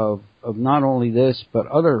of not only this but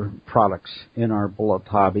other products in our beloved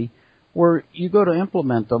hobby, where you go to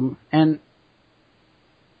implement them and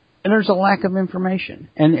there's a lack of information,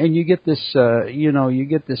 and you get this you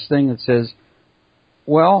get this thing that says,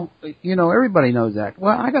 well, everybody knows that.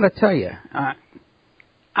 Well, I got to tell you.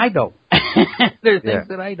 I don't. There are things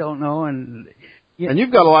that I don't know, and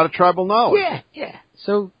you've got a lot of tribal knowledge. Yeah.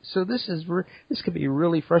 So this could be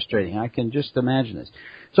really frustrating. I can just imagine this.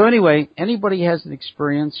 So anyway, anybody has an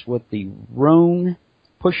experience with the Roan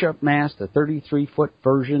push-up mast, the 33-foot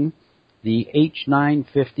version, the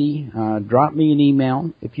H950? Drop me an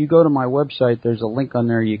email. If you go to my website, there's a link on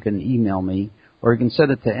there. You can email me, or you can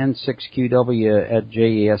send it to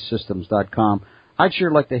n6qw@jessystems.com. I'd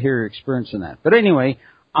sure like to hear your experience in that. But anyway,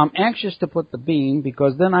 I'm anxious to put the beam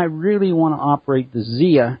because then I really want to operate the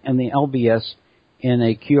Zia and the LBS in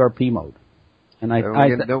a QRP mode. And we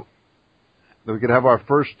could have our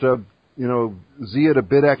first, Zia to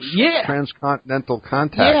BitX transcontinental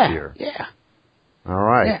contact here. Yeah. All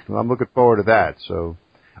right. Yeah. Well, I'm looking forward to that. So,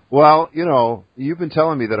 well, you've been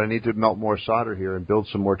telling me that I need to melt more solder here and build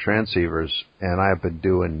some more transceivers, and I have been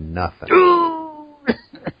doing nothing.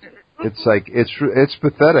 It's like, it's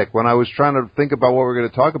pathetic. When I was trying to think about what we're going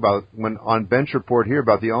to talk about on Bench Report here,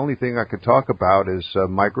 about the only thing I could talk about is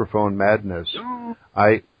microphone madness.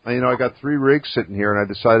 I got 3 rigs sitting here, and I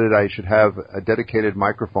decided I should have a dedicated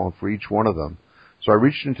microphone for each one of them. So I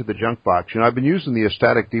reached into the junk box. I've been using the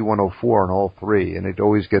Astatic D104 on all 3, and it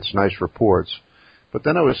always gets nice reports. But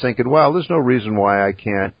then I was thinking, well, there's no reason why I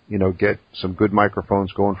can't, get some good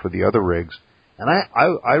microphones going for the other rigs. And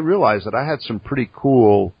I realized that I had some pretty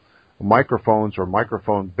cool microphones or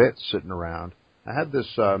microphone bits sitting around. I had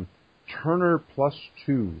this Turner Plus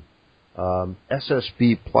 2,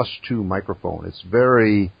 SSB Plus 2 microphone. It's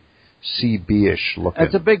very CB-ish looking.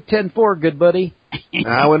 That's a big 10-4, good buddy.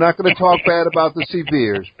 Now, we're not going to talk bad about the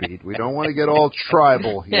CBers, Pete. We don't want to get all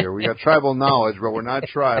tribal here. We got tribal knowledge, but we're not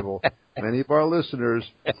tribal. Many of our listeners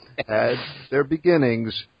had their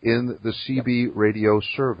beginnings in the CB radio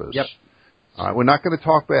service. Yep. All right, we're not going to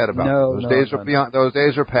talk bad about them. Those days are beyond. Those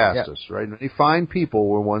days are past us, right? Many fine people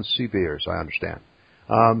were once CBers. I understand.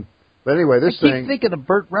 But anyway, I keep thinking of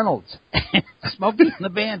Burt Reynolds, Smokey and the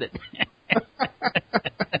Bandit.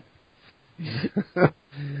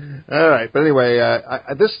 All right, but anyway,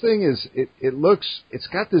 this thing is. It's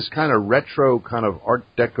got this kind of retro, kind of Art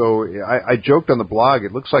Deco. I joked on the blog.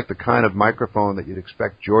 It looks like the kind of microphone that you'd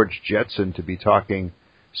expect George Jetson to be talking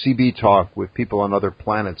CB talk with people on other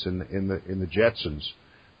planets in the Jetsons.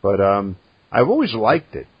 But I've always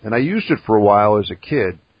liked it, and I used it for a while as a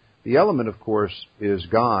kid. The Element, of course, is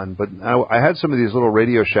gone, but I had some of these little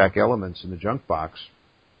Radio Shack Elements in the junk box.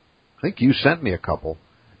 I think you sent me a couple,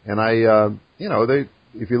 and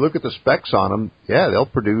if you look at the specs on them, yeah, they'll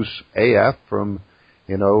produce AF from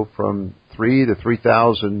 3 to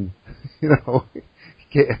 3,000,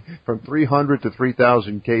 from 300 to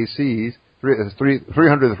 3,000 KCs,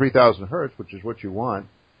 300 to 3,000 hertz, which is what you want.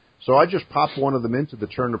 So I just popped one of them into the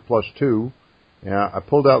Turner Plus 2. I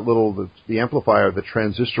pulled out the amplifier, the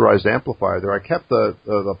transistorized amplifier there. I kept the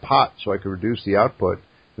pot so I could reduce the output,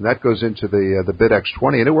 and that goes into the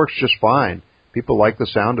BitX20, and it works just fine. People like the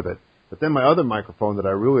sound of it. But then my other microphone that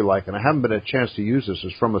I really like, and I haven't been a chance to use this,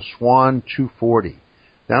 is from a Swan 240.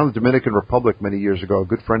 Down in the Dominican Republic many years ago, a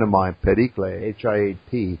good friend of mine, Pericle,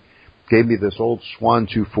 H-I-8-P, gave me this old Swan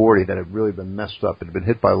 240 that had really been messed up. It had been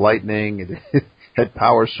hit by lightning. It had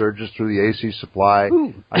power surges through the AC supply.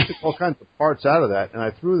 Ooh. I took all kinds of parts out of that, and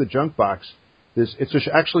I threw in the junk box. It's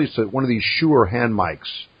one of these Shure hand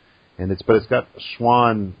mics, but it's got a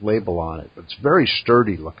Swan label on it. But it's very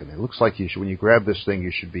sturdy looking. It looks like when you grab this thing,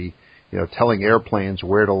 you should be, telling airplanes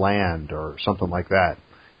where to land or something like that,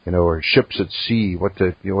 or ships at sea what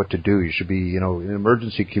to do. You should be, in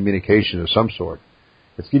emergency communication of some sort.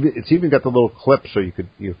 It's even got the little clip so you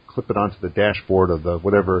clip it onto the dashboard of the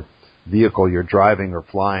whatever vehicle you're driving or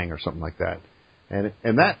flying or something like that. And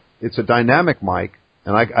that it's a dynamic mic,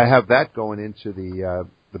 and I have that going into the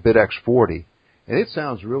BitX40, and it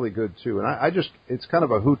sounds really good too. And it's kind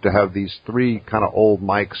of a hoot to have these three kind of old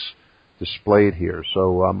mics displayed here.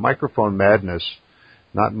 So Microphone Madness,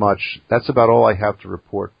 not much. That's about all I have to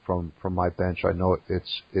report from my bench. I know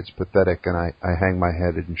it's pathetic, and I hang my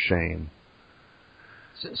head in shame.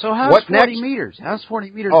 So how's 40 meters? How's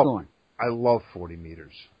 40 meters going? I love 40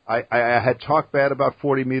 meters. I had talked bad about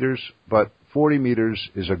 40 meters, but 40 meters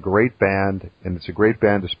is a great band, and it's a great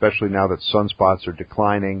band, especially now that sunspots are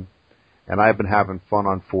declining, and I've been having fun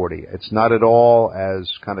on 40. It's not at all as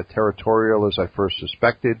kind of territorial as I first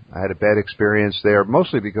suspected. I had a bad experience there,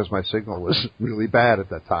 mostly because my signal was really bad at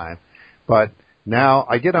that time. But now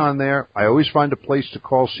I get on there. I always find a place to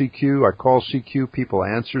call CQ. I call CQ. People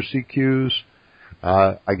answer CQs.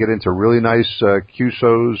 I get into really nice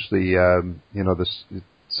QSOs. The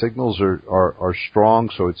signals are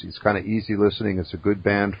strong, so it's kind of easy listening. It's a good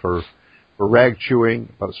band for rag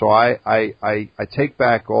chewing. So I take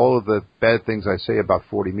back all of the bad things I say about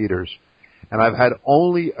 40 meters, and I've had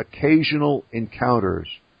only occasional encounters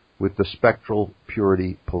with the Spectral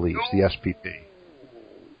Purity Police, the SPP.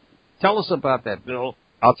 Tell us about that, Bill.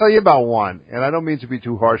 I'll tell you about one, and I don't mean to be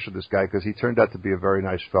too harsh with this guy because he turned out to be a very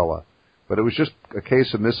nice fella. But it was just a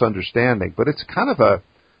case of misunderstanding. But it's kind of a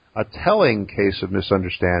telling case of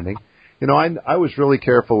misunderstanding. I was really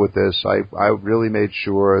careful with this. I really made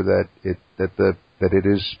sure that it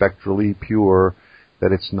is spectrally pure,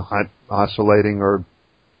 that it's not oscillating or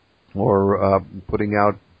putting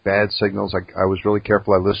out bad signals. I was really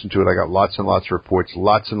careful. I listened to it. I got lots and lots of reports.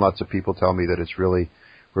 Lots and lots of people tell me that it's really,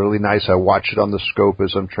 really nice. I watch it on the scope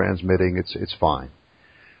as I'm transmitting. It's fine.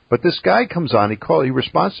 But this guy comes on, he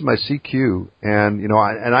responds to my CQ,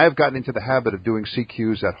 and I have gotten into the habit of doing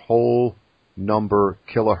CQs at whole number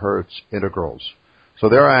kilohertz integrals. So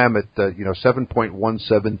there I am at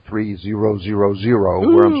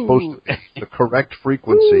 7.173000, where I'm supposed to the correct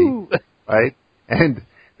frequency, right? And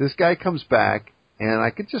this guy comes back, and I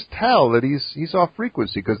can just tell that he's off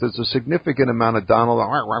frequency because there's a significant amount of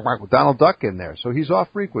Donald Duck in there, so he's off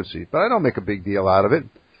frequency. But I don't make a big deal out of it.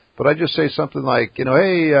 But I just say something like,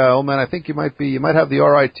 hey, old man, I think you might have the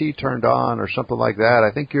RIT turned on or something like that.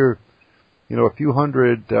 I think you're, a few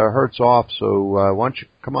hundred hertz off, so why don't you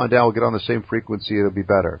come on down, we'll get on the same frequency, it'll be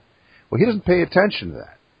better. Well, he doesn't pay attention to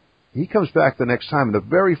that. He comes back the next time, and the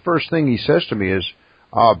very first thing he says to me is,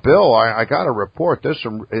 Bill, I got to report this,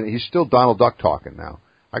 and he's still Donald Duck talking now.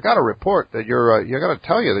 I got to report that I got to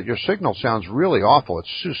tell you that your signal sounds really awful.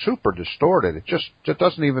 It's super distorted. It just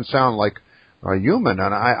doesn't even sound like a human,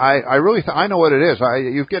 and I really I know what it is.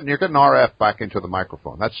 You're getting RF back into the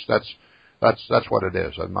microphone. That's what it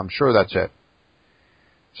is. I'm sure that's it.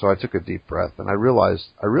 So I took a deep breath, and I realized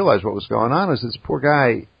what was going on is this poor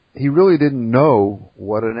guy. He really didn't know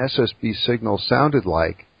what an SSB signal sounded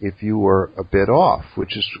like if you were a bit off,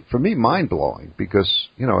 which is for me mind blowing because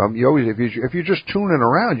you always if you're just tuning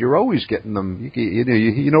around, you're always getting them.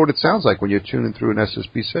 You know what it sounds like when you're tuning through an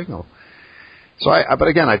SSB signal. So but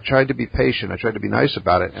again, I tried to be patient. I tried to be nice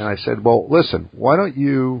about it. And I said, well, listen, why don't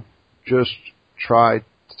you just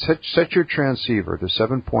set your transceiver to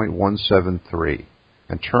 7.173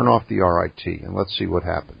 and turn off the RIT, and let's see what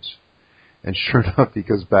happens. And sure enough, he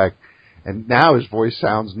goes back, and now his voice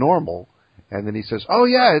sounds normal. And then he says, "Oh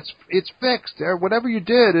yeah, it's fixed. Whatever you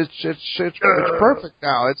did, it's perfect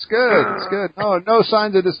now. It's good. No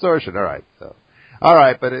signs of distortion. All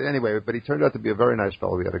right. But anyway, he turned out to be a very nice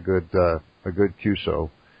fellow. We had a good QSO.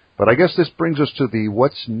 But I guess this brings us to the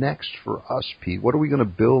what's next for us, Pete. What are we going to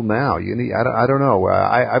build now? I don't know.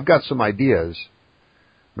 I've got some ideas.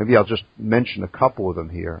 Maybe I'll just mention a couple of them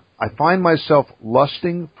here. I find myself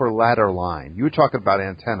lusting for ladder line. You were talking about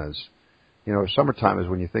antennas. Summertime is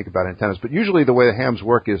when you think about antennas. But usually the way the hams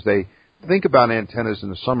work is they think about antennas in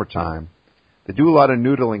the summertime. They do a lot of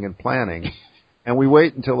noodling and planning. And we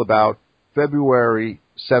wait until about February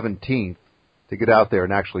 17th to get out there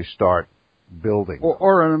and actually start building.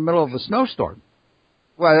 Or in the middle of a snowstorm.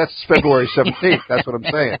 Well, that's February 17th. That's what I'm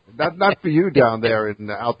saying. Not for you out there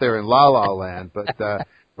in La La Land, but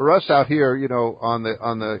for us out here, in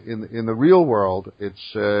the real world,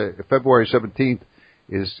 it's February 17th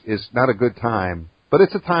is not a good time, but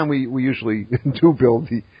it's a time we usually do build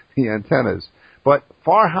the antennas. But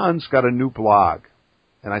Farhan's got a new blog,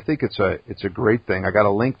 and I think it's a great thing. I got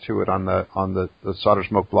a link to it on the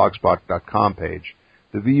soldersmokeblogspot.com page,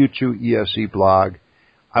 the VU2 ESE blog.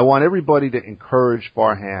 I want everybody to encourage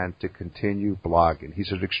Farhan to continue blogging.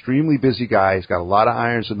 He's an extremely busy guy. He's got a lot of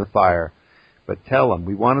irons in the fire. But tell him,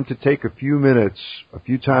 we want him to take a few minutes, a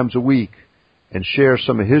few times a week, and share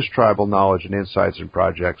some of his tribal knowledge and insights and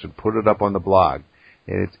projects and put it up on the blog.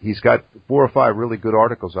 And he's got 4 or 5 really good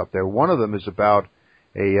articles up there. One of them is about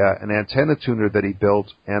an antenna tuner that he built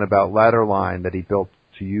and about ladder line that he built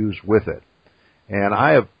to use with it. And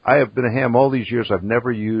I have been a ham all these years. I've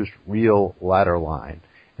never used real ladder line.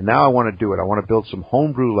 And now I want to do it. I want to build some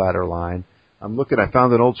homebrew ladder line. I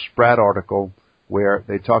found an old Spratt article where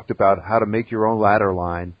they talked about how to make your own ladder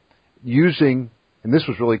line using, and this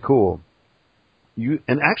was really cool.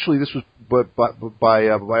 And actually this was by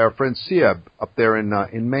our friend Sieb up there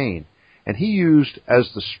in Maine. And he used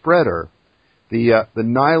as the spreader the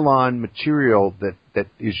nylon material that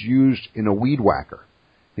is used in a weed whacker.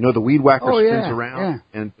 The weed whacker spins around,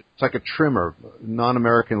 and it's like a trimmer.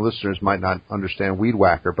 Non-American listeners might not understand weed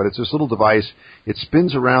whacker, but it's this little device. It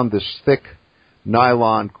spins around this thick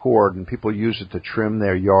nylon cord, and people use it to trim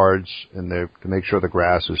their yards and to make sure the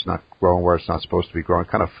grass is not growing where it's not supposed to be growing,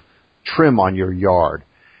 kind of trim on your yard.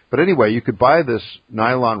 But anyway, you could buy this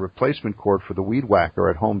nylon replacement cord for the weed whacker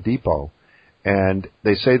at Home Depot, and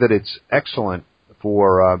they say that it's excellent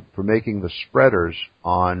for making the spreaders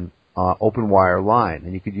on open wire line,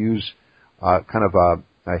 and you could use kind of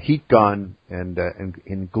a heat gun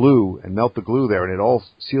and glue and melt the glue there, and it all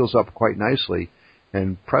seals up quite nicely.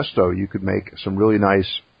 And presto, you could make some really nice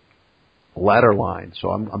ladder line. So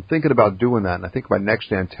I'm thinking about doing that, and I think my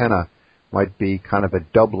next antenna might be kind of a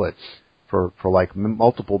doublet for like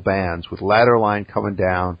multiple bands with ladder line coming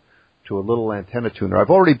down to a little antenna tuner. I've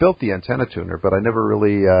already built the antenna tuner, but I never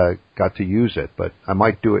really got to use it. But I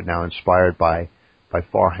might do it now, inspired by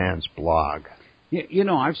Farhan's blog.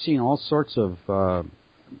 I've seen all sorts of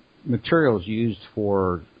materials used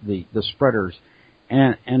for the spreaders,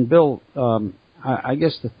 and Bill, I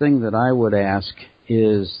guess the thing that I would ask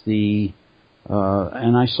is and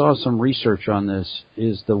I saw some research on this,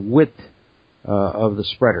 is the width of the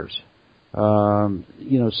spreaders. Some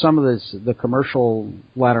of the commercial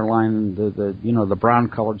ladder line, the brown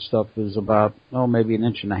colored stuff is about maybe 1.5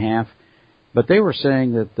 inches. But they were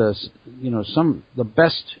saying that the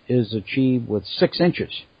best is achieved with 6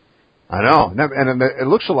 inches. I know, and it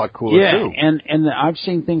looks a lot cooler too. Yeah, and I've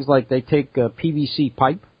seen things like they take PVC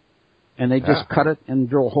pipe and they just cut it and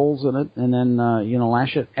drill holes in it and then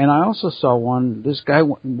lash it. And I also saw one. This guy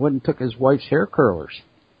went and took his wife's hair curlers.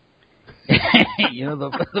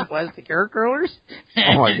 The plastic hair curlers.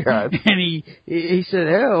 Oh my God! And he said,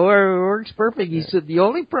 "Oh, it works perfect." He said the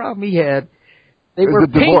only problem he had. They were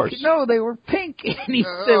pink. Divorce. No, they were pink. And he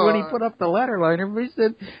said when he put up the ladder line, everybody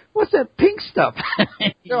said, "What's that pink stuff?"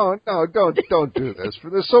 No, don't do this.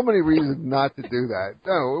 There's so many reasons not to do that.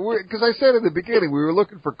 No, because I said in the beginning we were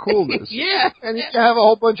looking for coolness. Yeah. And you have a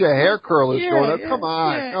whole bunch of hair curlers going up. Come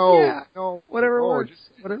on, no. Whatever works.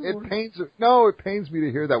 It pains me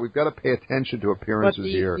to hear that. We've got to pay attention to appearances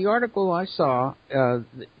here. The article I saw,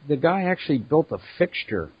 the guy actually built a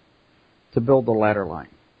fixture to build the ladder line.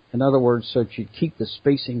 In other words, so that you'd keep the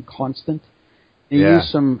spacing constant. He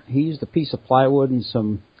used a piece of plywood and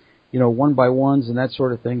some, 1x1s and that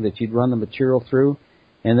sort of thing that you'd run the material through.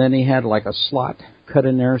 And then he had like a slot cut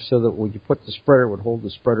in there so that when you put the spreader, it would hold the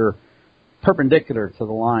spreader perpendicular to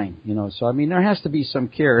the line, So, I mean, there has to be some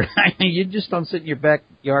care. You just don't sit in your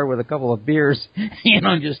backyard with a couple of beers,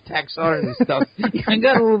 and just tack solder and stuff. It's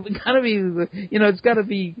got to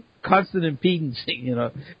be constant impedance,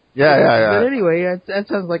 But anyway, that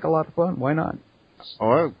sounds like a lot of fun. Why not?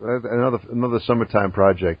 Oh, another summertime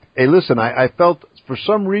project. Hey, listen, I felt for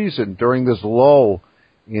some reason during this lull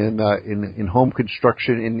in home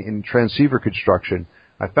construction, in transceiver construction,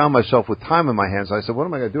 I found myself with time in my hands. I said, what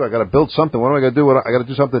am I going to do? I got to build something. What am I going to do? I got to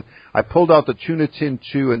do something. I pulled out the Tune-a-Tin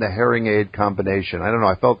 2 and the Hearing Aid combination. I don't know.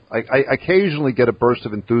 I felt I occasionally get a burst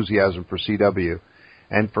of enthusiasm for CW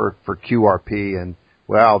and for QRP. And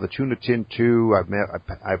wow, the Tune-a-Tin 2. I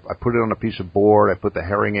put it on a piece of board. I put the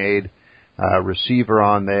Hearing Aid receiver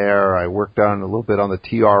on there. I worked on a little bit on the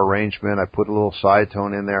TR arrangement. I put a little side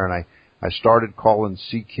tone in there, and I started calling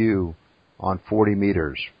CQ on 40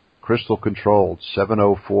 meters. Crystal controlled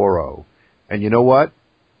 7040. And you know what?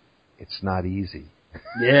 It's not easy.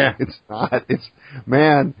 Yeah. It's not.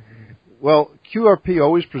 Well, QRP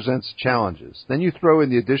always presents challenges. Then you throw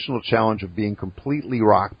in the additional challenge of being completely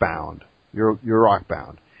rock bound. You're rock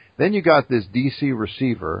bound. Then you got this DC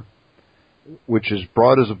receiver, which is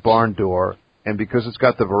broad as a barn door, and because it's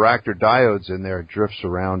got the Varactor diodes in there, it drifts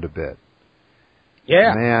around a bit.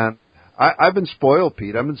 Yeah. Man, I've been spoiled,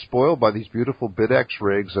 Pete. I've been spoiled by these beautiful BitX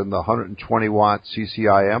rigs and the 120-watt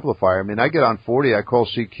CCI amplifier. I mean, I get on 40, I call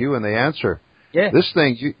CQ, and they answer. Yeah. This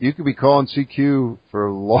thing, you could be calling CQ for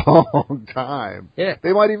a long time. Yeah.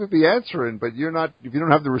 They might even be answering, but if you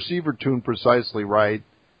don't have the receiver tuned precisely right,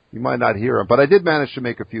 you might not hear them. But I did manage to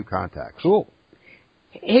make a few contacts. Cool.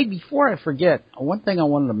 Hey, before I forget, one thing I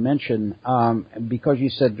wanted to mention, because you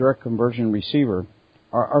said direct conversion receiver,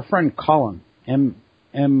 our friend Colin,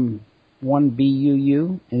 M1BUU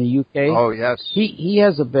in the UK. Oh, yes. He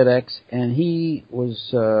has a BitX, and he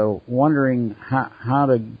was wondering how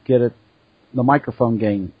to get the microphone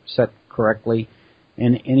gain set correctly,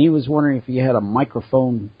 and he was wondering if he had a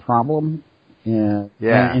microphone problem. Yeah.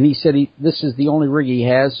 And he said this is the only rig he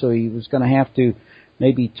has, so he was going to have to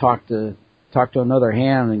maybe talk to another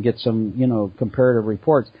hand and get some, comparative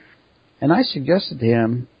reports. And I suggested to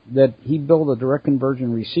him that he build a direct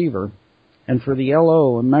conversion receiver, and for the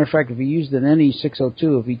LO, as a matter of fact, if he used an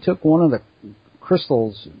NE602, if he took one of the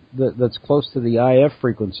crystals that's close to the IF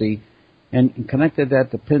frequency and connected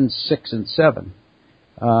that to pins 6 and 7,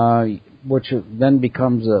 which then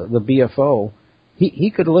becomes the BFO,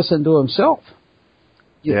 he could listen to himself.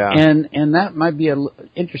 Yeah. And that might be an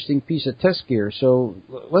interesting piece of test gear. So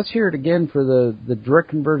let's hear it again for the direct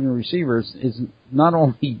conversion receivers is not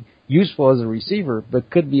only useful as a receiver, but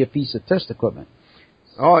could be a piece of test equipment.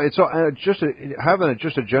 Oh, it's having a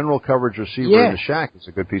general coverage receiver in the shack is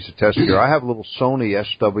a good piece of test gear. I have a little Sony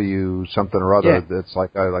SW something or other that's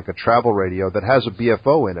like a travel radio that has a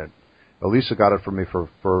BFO in it. Elisa got it for me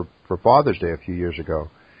for Father's Day a few years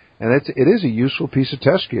ago. And it is a useful piece of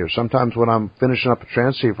test gear. Sometimes when I'm finishing up a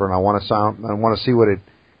transceiver and I want to see what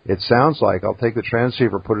it sounds like, I'll take the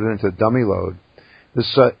transceiver, put it into dummy load.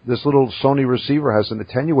 This little Sony receiver has an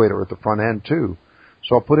attenuator at the front end too.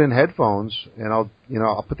 So I'll put in headphones and I'll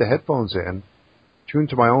put the headphones in, tune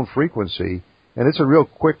to my own frequency, and it's a real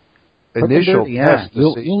quick initial test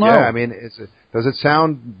to see. You'll know. Yeah, I mean, does it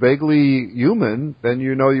sound vaguely human? Then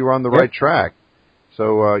you know you're on the right track.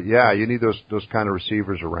 So you need those kind of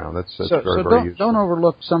receivers around. That's very useful. Don't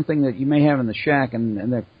overlook something that you may have in the shack, and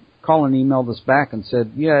the Colin emailed us back and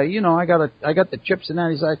said, I got the chips in that.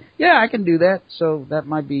 He's like, I can do that. So that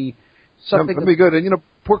might be something. That'd be good. And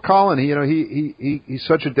poor Colin, he's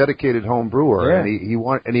such a dedicated home brewer, and he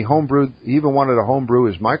homebrewed. He even wanted to homebrew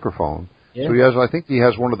his microphone. Yeah. So I think he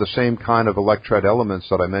has one of the same kind of electret elements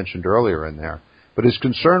that I mentioned earlier in there. But his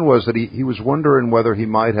concern was that he was wondering whether he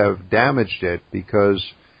might have damaged it because,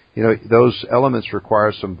 those elements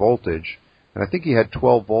require some voltage. And I think he had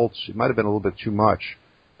 12 volts. It might have been a little bit too much.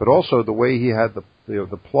 But also the way he had the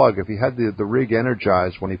plug, if he had the rig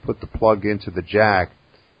energized when he put the plug into the jack,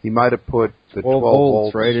 he might have put the 12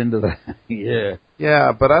 volts right into the yeah.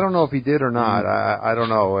 Yeah, but I don't know if he did or not. I don't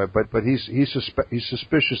know. But he's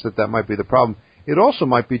suspicious that might be the problem. It also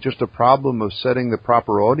might be just a problem of setting the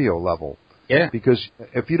proper audio level. Yeah. Because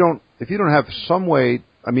if you don't have some way,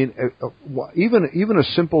 I mean, even a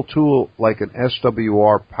simple tool like an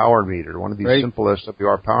SWR power meter, one of these simple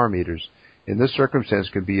SWR power meters, in this circumstance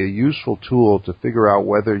can be a useful tool to figure out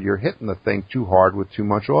whether you're hitting the thing too hard with too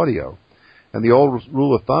much audio. And the old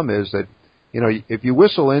rule of thumb is that, if you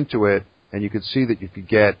whistle into it and you could see that you could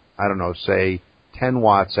get, I don't know, say 10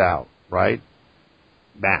 watts out, right?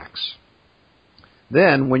 Max.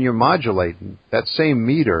 Then when you're modulating, that same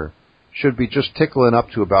meter should be just tickling up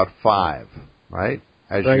to about 5, right?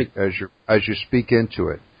 As you speak into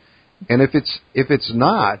it. And if it's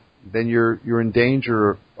not, then you're in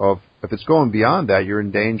danger of, if it's going beyond that, you're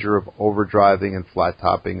in danger of overdriving and flat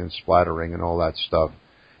topping and splattering and all that stuff.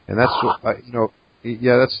 And that's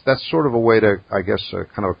Yeah, that's sort of a way to, I guess,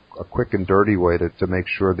 kind of a quick and dirty way to make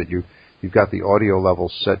sure that you've got the audio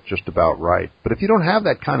level set just about right. But if you don't have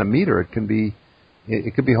that kind of meter, it can be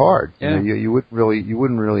hard. Yeah. You wouldn't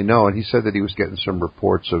really know. And he said that he was getting some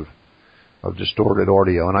reports of distorted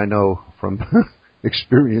audio, and I know from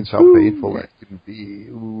experience how painful that can be.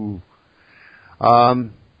 Ooh.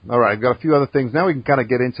 All right, I've got a few other things. Now we can kind of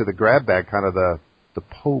get into the grab bag, kind of the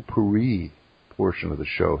potpourri portion of the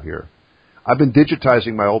show here. I've been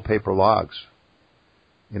digitizing my old paper logs.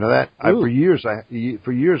 You know that? For years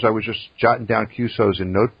I was just jotting down QSOs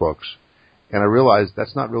in notebooks, and I realized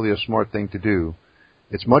that's not really a smart thing to do.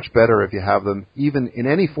 It's much better if you have them even in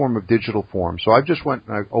any form of digital form. So I just went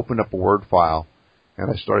and I opened up a Word file, and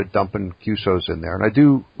I started dumping QSOs in there. And I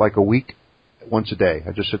do like a week, once a day.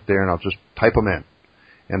 I just sit there and I'll just type them in.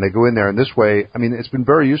 And they go in there, and this way, I mean, it's been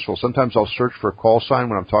very useful. Sometimes I'll search for a call sign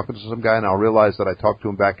when I'm talking to some guy, and I'll realize that I talked to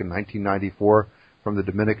him back in 1994 from the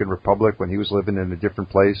Dominican Republic when he was living in a different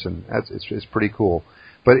place, and it's pretty cool.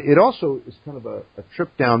 But it also is kind of a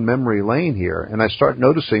trip down memory lane here, and I start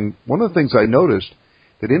noticing, one of the things I noticed,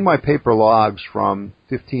 that in my paper logs from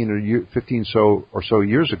 15 or so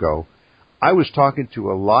years ago, I was talking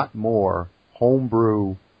to a lot more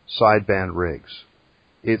homebrew sideband rigs.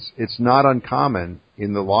 It's not uncommon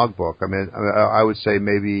in the logbook. I mean, I would say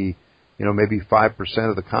maybe 5%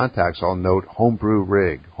 of the contacts I'll note homebrew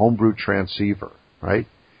rig, homebrew transceiver, right?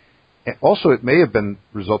 And also, it may have been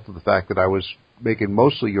a result of the fact that I was making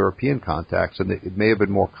mostly European contacts, and it may have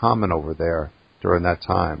been more common over there during that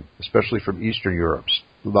time, especially from Eastern Europe.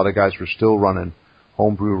 A lot of guys were still running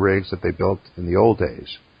homebrew rigs that they built in the old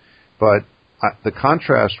days. But the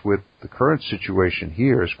contrast with the current situation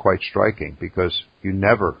here is quite striking, because you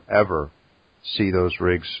never, ever see those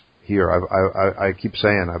rigs here. I keep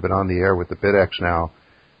saying I've been on the air with the BitX now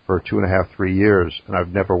for 2.5, 3 years, and I've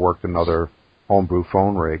never worked another homebrew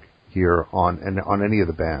phone rig here on any of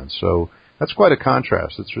the bands. So that's quite a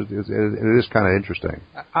contrast. It is kind of interesting.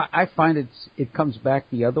 I find it comes back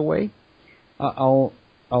the other way.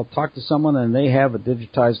 I'll talk to someone and they have a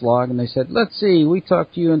digitized log, and they said, let's see, we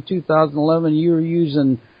talked to you in 2011. You were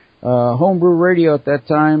using homebrew radio at that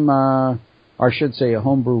time, or I should say a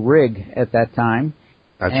homebrew rig at that time.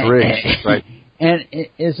 That's rigs, right. And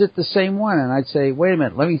is it the same one? And I'd say, wait a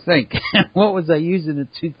minute, let me think. What was I using in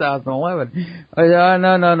 2011?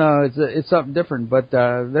 No, it's something different. But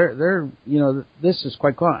this is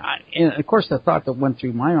quite cool. And of course, the thought that went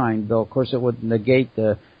through my mind, though, of course, it would negate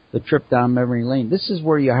the trip down memory lane. This is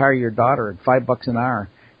where you hire your daughter at $5 an hour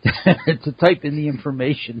to type in the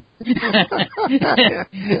information. Say,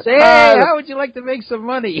 hey, how would you like to make some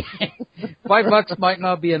money? $5 might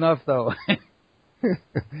not be enough, though.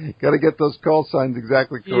 Got to get those call signs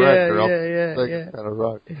exactly correct, or else it's kind of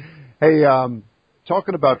rough. Hey,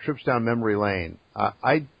 talking about trips down memory lane,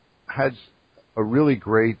 I had a really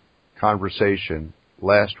great conversation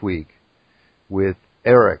last week with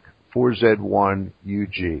Eric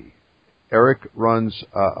 4Z1UG. Eric runs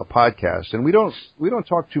a podcast, and we don't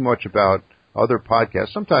talk too much about other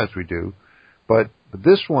podcasts. Sometimes we do, but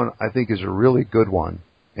this one I think is a really good one,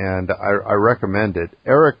 and I recommend it.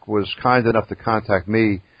 Eric was kind enough to contact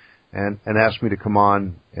me and ask me to come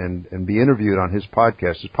on and be interviewed on his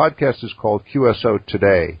podcast. His podcast is called QSO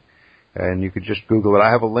Today, and you could just Google it.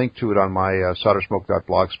 I have a link to it on my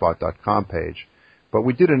soldersmoke.blogspot.com page. But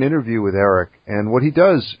we did an interview with Eric, and what he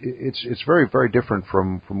does, it's very, very different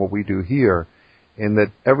from what we do here, in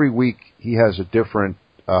that every week he has a different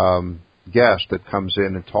guest that comes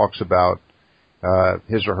in and talks about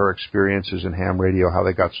his or her experiences in ham radio, how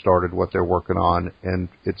they got started, what they're working on, and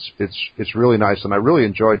it's really nice. And I really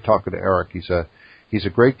enjoyed talking to Eric. He's a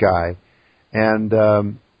great guy, and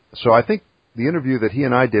so I think the interview that he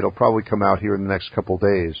and I did will probably come out here in the next couple of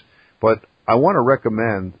days. But I want to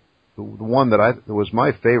recommend the one that was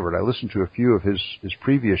my favorite. I listened to a few of his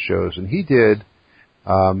previous shows, and he did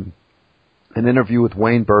an interview with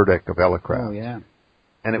Wayne Burdick of Elecraft. Oh, yeah.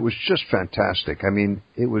 And it was just fantastic. I mean,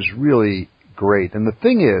 it was really great. And the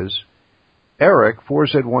thing is, Eric,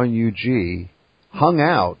 4Z1UG, hung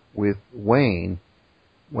out with Wayne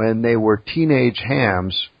when they were teenage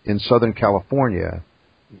hams in Southern California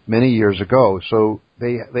many years ago. So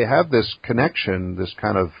they have this connection, this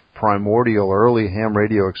kind of primordial early ham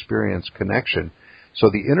radio experience connection. So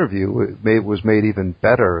the interview was made even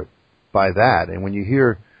better by that. And when you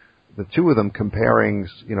hear the two of them comparing,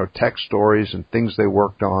 tech stories and things they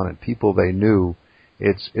worked on and people they knew,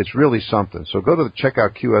 it's really something. So check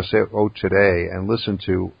out QSO Today and listen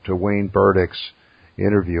to Wayne Burdick's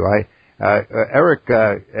interview. Eric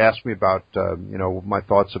asked me about my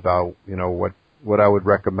thoughts about what I would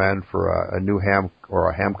recommend for a new ham or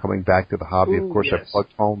a ham coming back to the hobby. Ooh, of course, yes. I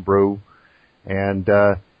plugged Homebrew, and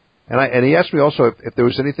he asked me also if there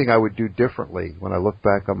was anything I would do differently when I look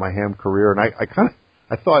back on my ham career, and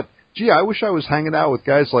I thought, gee, I wish I was hanging out with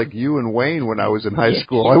guys like you and Wayne when I was in high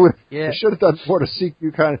school. I should have done more to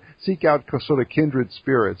seek out sort of kindred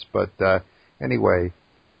spirits. But anyway,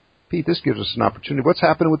 Pete, this gives us an opportunity. What's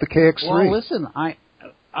happening with the KX3? Well, listen, I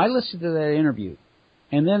listened to that interview,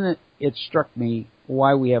 and then it struck me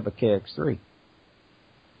why we have a KX3.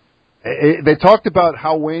 They talked about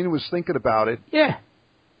how Wayne was thinking about it. Yeah.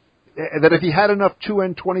 That if he had enough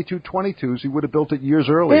 2N2222s, he would have built it years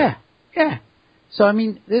earlier. Yeah. So I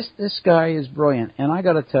mean, this guy is brilliant, and I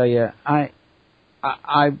got to tell you, I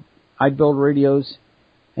build radios,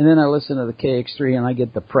 and then I listen to the KX3, and I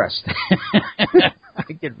get depressed.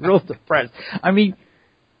 I get real depressed. I mean,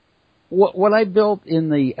 what I built in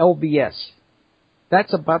the LBS,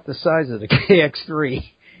 that's about the size of the KX3,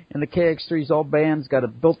 and the KX3's all bands, got a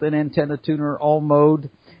built-in antenna tuner, all mode,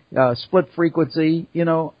 split frequency,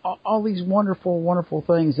 all these wonderful, wonderful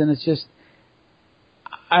things, and it's just.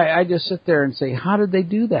 I just sit there and say, how did they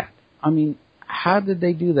do that? I mean, how did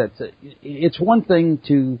they do that? It's one thing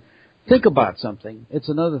to think about something. It's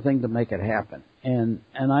another thing to make it happen. And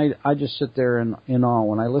I just sit there in awe.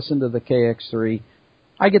 When I listen to the KX3,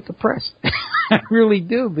 I get depressed. I really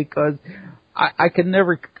do, because I could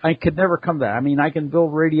never come to that. I mean, I can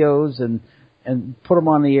build radios and put them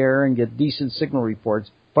on the air and get decent signal reports,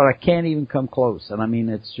 but I can't even come close. And I mean,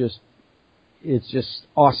 it's just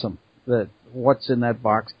awesome that what's in that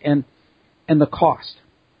box and the cost.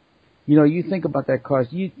 You think about that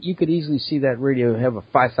cost. You could easily see that radio have a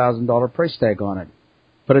 $5,000 price tag on it,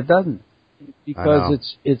 but it doesn't,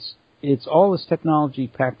 because it's all this technology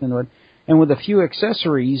packed into it, and with a few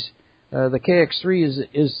accessories, the KX3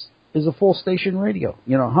 is a full station radio.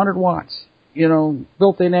 100 watts.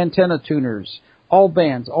 Built-in antenna tuners, all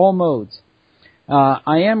bands, all modes.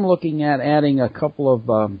 I am looking at adding a couple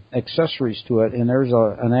of accessories to it, and there's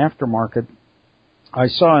an aftermarket. I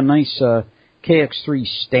saw a nice KX3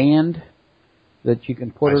 stand that you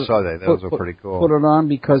can put. I saw that. Those are pretty cool. Put it on,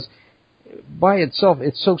 because by itself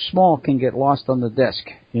it's so small it can get lost on the desk.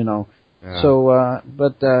 Yeah. So,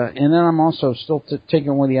 and then I'm also still taking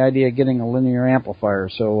away the idea of getting a linear amplifier.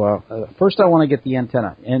 So first I want to get the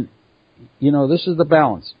antenna, and this is the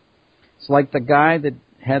balance. It's like the guy that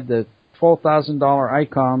had the $12,000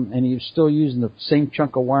 ICOM, and he was still using the same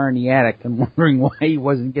chunk of wire in the attic and wondering why he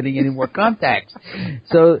wasn't getting any more contacts.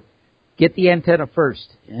 So get the antenna first,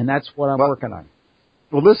 and that's what I'm working on.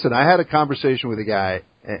 Well, listen, I had a conversation with a guy,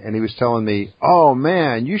 and he was telling me, oh,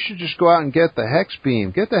 man, you should just go out and get the hex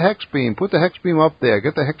beam. Get the hex beam. Put the hex beam up there.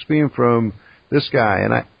 Get the hex beam from this guy.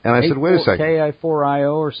 And I said, wait a second.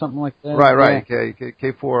 KI4IO or something like that? Right.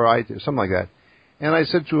 K4I, something like that. And I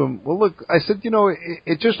said to him, well, look, I said,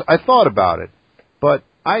 I thought about it, but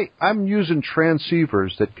I'm using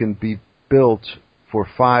transceivers that can be built for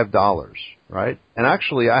 $5, right? And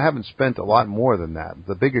actually, I haven't spent a lot more than that.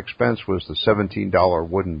 The big expense was the $17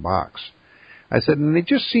 wooden box. I said, and it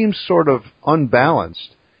just seems sort of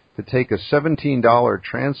unbalanced to take a $17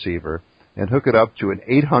 transceiver and hook it up to an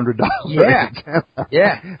 $800 antenna.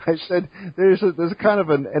 Yeah. I said, there's kind of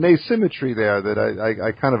an asymmetry there that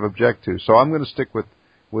I kind of object to. So I'm going to stick with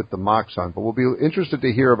the Moxon. But we'll be interested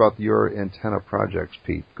to hear about your antenna projects,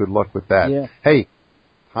 Pete. Good luck with that. Yeah. Hey,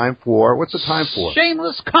 time for, what's the time for?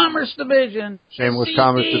 Shameless Commerce Division. Shameless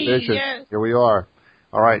Commerce Division. Yes. Here we are.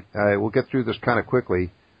 All right. We'll get through this kind of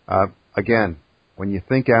quickly. Again, when you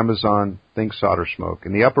think Amazon, think Solder Smoke.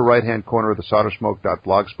 In the upper right-hand corner of the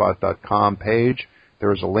soldersmoke.blogspot.com page,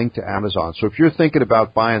 there is a link to Amazon. So if you're thinking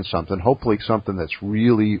about buying something, hopefully something that's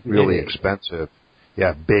really, really expensive,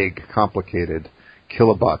 big, complicated,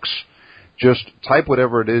 kilobucks, just type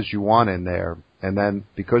whatever it is you want in there, and then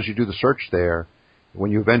because you do the search there,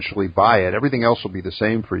 when you eventually buy it, everything else will be the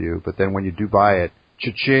same for you, but then when you do buy it,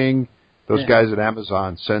 cha-ching, those guys at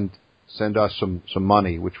Amazon send us some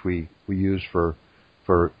money, which we use for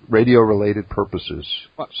radio-related purposes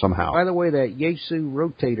somehow. By the way, that Yaesu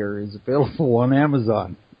rotator is available on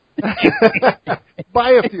Amazon.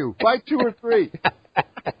 Buy a few. Buy 2 or 3.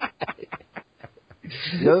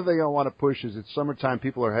 The other thing I want to push is it's summertime.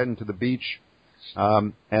 People are heading to the beach.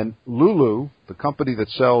 And Lulu, the company that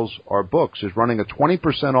sells our books, is running a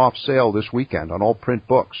 20% off sale this weekend on all print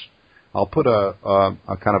books. I'll put a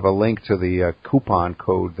kind of a link to the coupon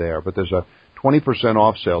code there, but there's a 20%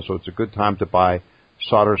 off sale, so it's a good time to buy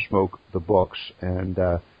Solder Smoke, the books, and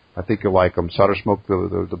I think you'll like them. Solder Smoke,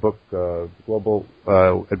 the book, Global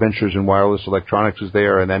Adventures in Wireless Electronics is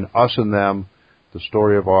there, and then Us and Them, the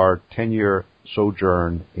story of our 10-year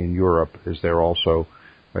sojourn in Europe is there also.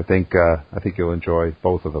 I think you'll enjoy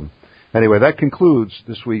both of them. Anyway, that concludes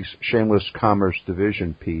this week's Shameless Commerce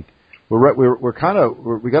Division, Pete. We got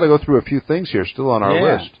to go through a few things here still on our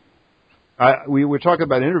list. We were talking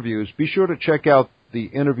about interviews. Be sure to check out the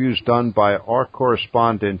interviews done by our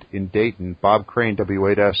correspondent in Dayton, Bob Crane,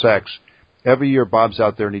 W8SX. Every year Bob's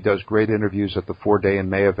out there and he does great interviews at the 4-Day in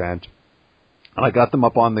May event. And I got them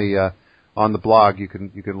up on the blog. You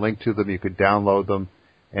can link to them. You can download them.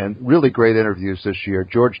 And really great interviews this year.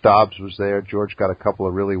 George Dobbs was there. George got a couple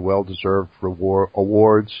of really well-deserved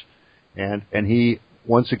awards. And he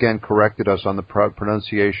once again corrected us on the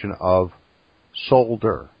pronunciation of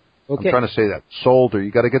solder. Okay. I'm trying to say that. Solder.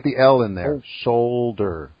 You got to get the L in there. Oh.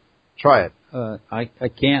 Solder. Try it. I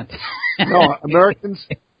can't. No, Americans,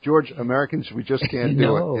 we just can't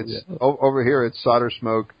do it. It's over here. It's solder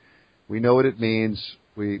smoke. We know what it means.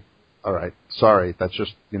 All right. Sorry. That's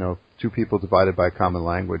just, two people divided by a common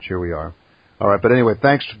language. Here we are. All right. But anyway,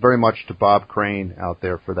 thanks very much to Bob Crane out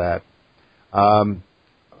there for that.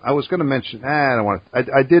 I was going to mention, I don't want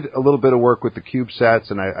to, I did a little bit of work with the CubeSats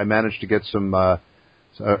and I managed to get some,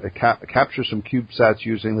 capture some CubeSats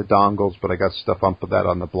using the dongles, but I got stuff up with that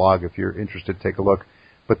on the blog. If you're interested, take a look.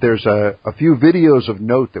 But there's a few videos of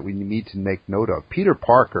note that we need to make note of. Peter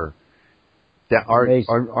Parker, our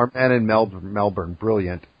man in Melbourne,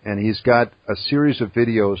 brilliant, and he's got a series of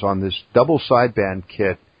videos on this double sideband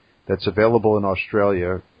kit that's available in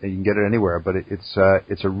Australia, and you can get it anywhere, but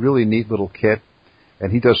it's a really neat little kit,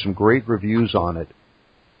 and he does some great reviews on it.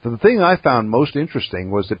 The thing I found most interesting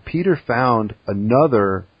was that Peter found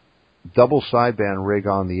another double sideband rig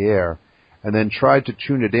on the air and then tried to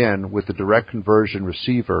tune it in with the direct conversion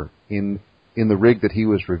receiver in the rig that he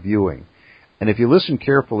was reviewing. And if you listen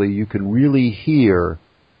carefully, you can really hear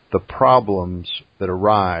the problems that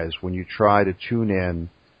arise when you try to tune in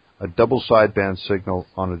a double sideband signal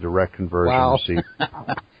on a direct conversion receiver.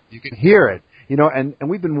 You can hear it. And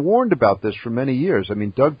we've been warned about this for many years. I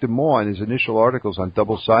mean, Doug DeMoss, in his initial articles on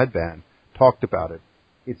double sideband, talked about it.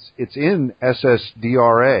 It's in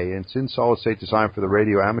SSDRA, and it's in Solid State Design for the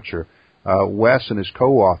Radio Amateur. Wes and his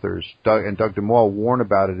co-authors, Doug DeMoss, warn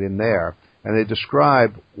about it in there, and they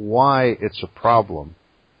describe why it's a problem.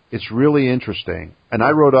 It's really interesting. And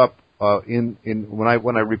I wrote up when I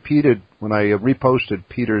reposted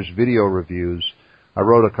Peter's video reviews, I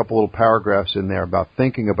wrote a couple little paragraphs in there about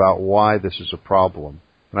thinking about why this is a problem.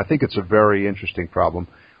 And I think it's a very interesting problem.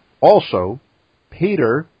 Also,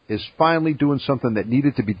 Peter is finally doing something that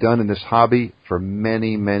needed to be done in this hobby for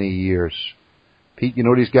many, many years. Pete, you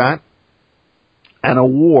know what he's got? An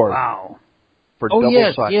award. Wow. For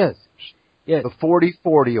double side. Yes. The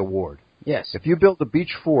 40-40 award. Yes. If you build the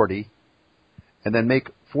Beach 40 and then make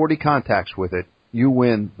 40 contacts with it, you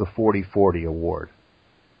win the 40-40 award.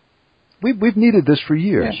 We've needed this for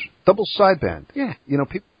years. Yeah. Double sideband. Yeah.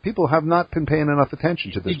 People have not been paying enough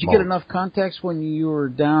attention to this. Did you get enough contacts when you were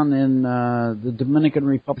down in the Dominican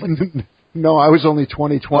Republic? No, I was only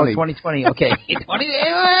 20/20. Oh, 20/20. Okay. 20.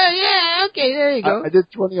 Yeah. Okay. There you go. I did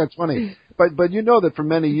 20 on 20. But you know that for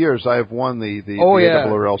many years I have won the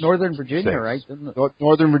ARRL Northern Virginia, right?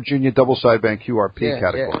 Northern Virginia double sideband QRP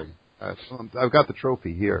category. Yeah. I've got the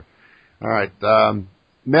trophy here. All right.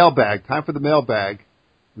 Mailbag. Time for the mailbag.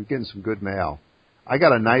 We're getting some good mail. I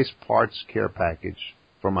got a nice parts care package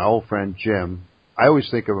from my old friend Jim. I always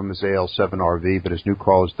think of him as AL7RV, but his new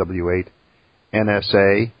call is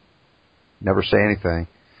W8NSA. Never say anything.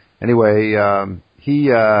 Anyway, he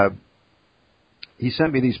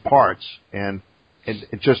sent me these parts, and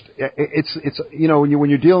it's when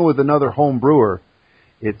you're dealing with another home brewer,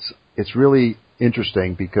 it's really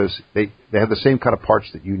interesting because they have the same kind of parts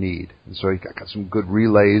that you need. And so he got some good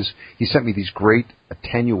relays. He sent me these great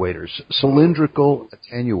attenuators, cylindrical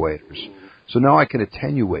attenuators. So now I can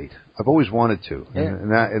attenuate. I've always wanted to. Yeah.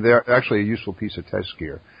 And they're actually a useful piece of test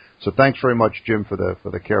gear. So thanks very much, Jim, for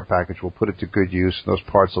the care package. We'll put it to good use. Those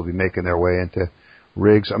parts will be making their way into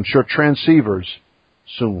rigs. I'm sure transceivers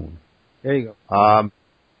soon. There you go.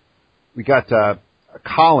 We got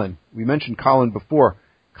Colin. We mentioned Colin before.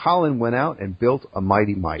 Colin went out and built a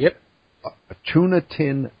Mighty Mite. Yep. A tuna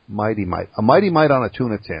tin Mighty Mite. A Mighty Mite on a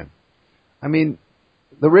tuna tin. I mean,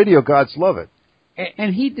 the radio gods love it.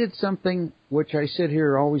 And he did something which I sit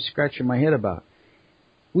here always scratching my head about.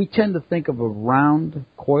 We tend to think of a round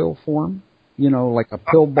coil form, like a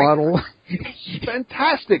pill bottle.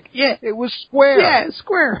 Fantastic. Yeah. It was square. Yeah,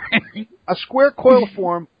 square. A square coil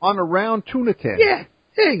form on a round tuna tin. Yeah,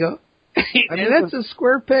 there you go. And that's a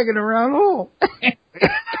square peg in a round hole.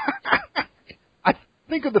 I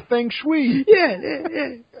think of the feng shui.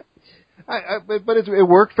 Yeah. But it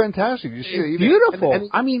worked fantastic. You see, it's beautiful. And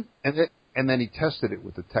and then he tested it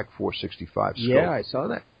with the Tech 465 scope. Yeah, I saw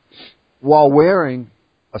that. While wearing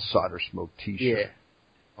a Solder Smoke T-shirt. Yeah.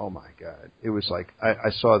 Oh my God! It was like I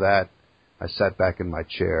saw that. I sat back in my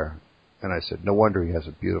chair, and I said, "No wonder he has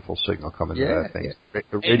a beautiful signal coming out of that thing." Yeah.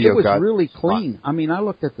 The And it was God really clean. I mean, I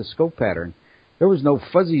looked at the scope pattern. There was no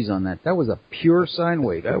fuzzies on that. That was a pure sine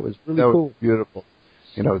wave. That was really cool. Was beautiful.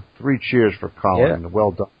 3 cheers for Colin. Yeah.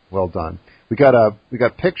 Well done. Well done. We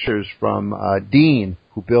got pictures from Dean,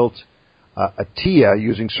 who built a TIA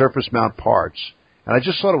using surface mount parts. And I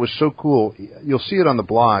just thought it was so cool. You'll see it on the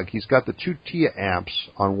blog. He's got the 2 TIA amps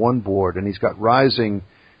on one board, and he's got rising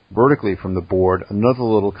vertically from the board another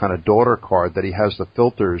little kind of daughter card that he has the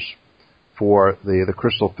filters for the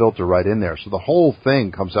crystal filter right in there. So the whole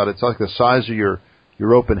thing comes out. It's like the size of your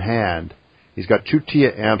open hand. He's got 2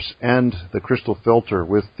 TIA amps and the crystal filter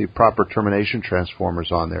with the proper termination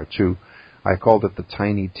transformers on there too. I called it the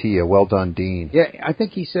tiny TIA. Well done, Dean. Yeah, I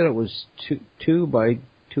think he said it was 2 by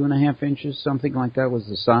 2.5 inches, something like that was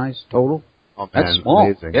the size total. Oh, man, that's small.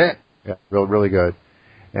 Amazing. Yeah, really good,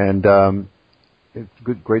 and it's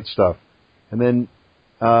great stuff. And then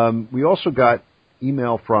we also got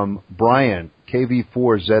email from Brian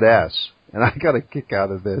KV4ZS, and I got a kick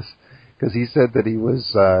out of this because he said that he was,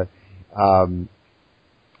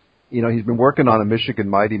 he's been working on a Michigan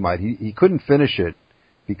Mighty Might. He couldn't finish it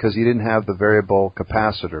because he didn't have the variable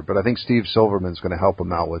capacitor, but I think Steve Silverman's going to help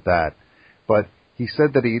him out with that. But he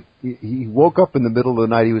said that he woke up in the middle of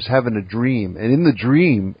the night. He was having a dream, and in the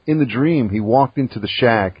dream, he walked into the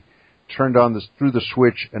shack, turned on threw the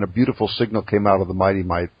switch, and a beautiful signal came out of the Mighty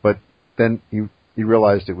Might. But then he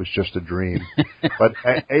realized it was just a dream. But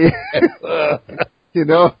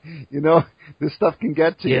this stuff can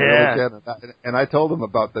get to you. Yeah. Really can. And I told him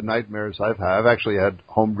about the nightmares I've had. I've actually had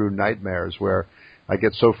homebrew nightmares where I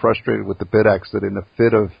get so frustrated with the BitX that in a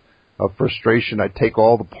fit of frustration, I take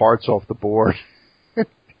all the parts off the board.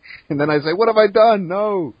 And then I say, "What have I done?"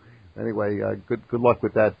 No. Anyway, good luck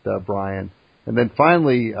with that, Brian. And then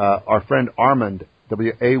finally, our friend Armand,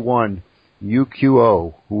 WA1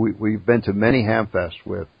 UQO, who we've been to many Hamfests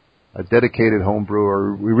with, a dedicated home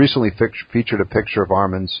brewer. We recently featured a picture of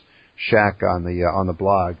Armand's shack on the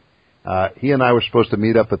blog. He and I were supposed to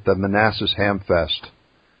meet up at the Manassas Hamfest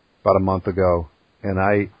about a month ago, and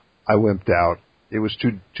I wimped out. It was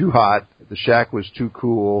too hot. The shack was too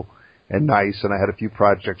cool and nice, and I had a few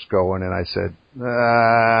projects going, and I said,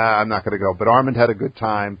 I'm not going to go. But Armand had a good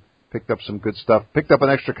time, picked up some good stuff, picked up an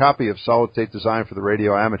extra copy of Solid State Design for the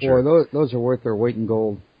Radio Amateur. Boy, those are worth their weight in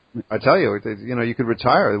gold. I tell you, you could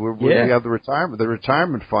retire. We have the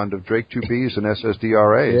retirement fund of Drake 2Bs and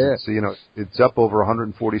SSDRAs. Yeah. It's up over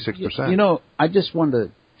 146%. I just wanted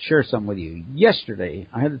to share something with you. Yesterday,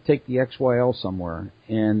 I had to take the XYL somewhere,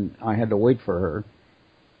 and I had to wait for her.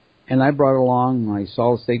 And I brought along my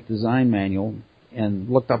Solid State Design Manual and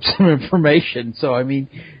looked up some information. So, I mean,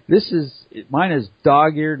 mine is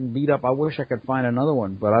dog-eared and beat up. I wish I could find another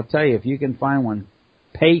one. But I'll tell you, if you can find one,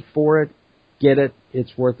 pay for it, get it.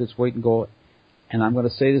 It's worth its weight in gold. And I'm going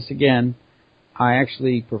to say this again. I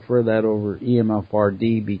actually prefer that over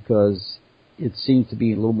EMFRD because it seems to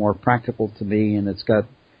be a little more practical to me, and it's got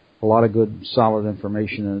a lot of good, solid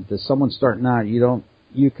information in it. If someone's starting out,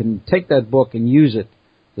 you can take that book and use it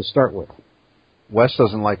to start with. Wes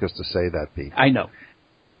doesn't like us to say that, Pete. I know.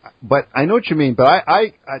 But I know what you mean, but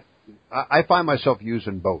I find myself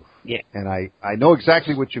using both. Yeah. And I know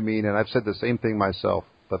exactly what you mean, and I've said the same thing myself.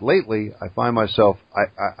 But lately, I find myself,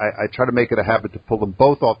 I try to make it a habit to pull them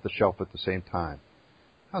both off the shelf at the same time.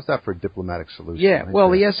 How's that for a diplomatic solution? Yeah, well,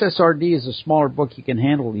 the SSRD is a smaller book you can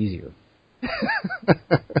handle easier.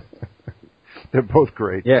 They're both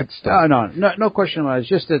great. Yeah. No question about it. It's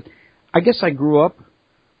just that I guess I grew up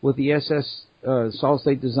with the Solid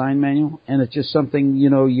State Design Manual, and it's just something,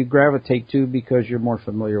 you gravitate to because you're more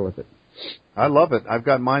familiar with it. I love it. I've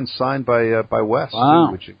got mine signed by Wes,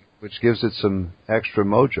 wow. too, which gives it some extra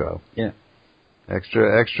mojo. Yeah.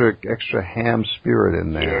 Extra ham spirit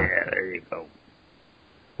in there. Yeah, there you go.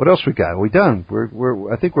 What else we got? Are we done?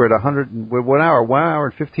 I think we're at 1 hour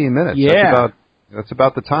and 15 minutes. Yeah. That's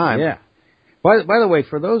about the time. Yeah. By the way,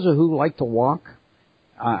 for those who like to walk,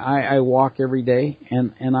 I walk every day,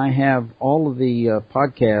 and I have all of the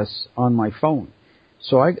podcasts on my phone.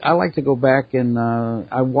 So I like to go back and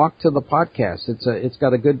I walk to the podcast. It's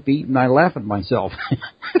got a good beat, and I laugh at myself.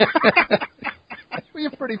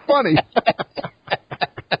 You're pretty funny.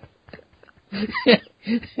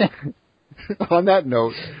 On that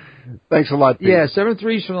note, thanks a lot, Pete. Yeah,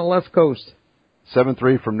 7-3's from the left coast.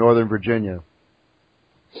 7-3 from Northern Virginia.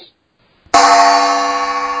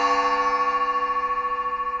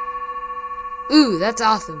 Ooh, that's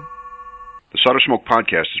awesome. The Solder Smoke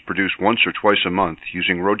podcast is produced once or twice a month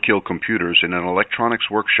using roadkill computers in an electronics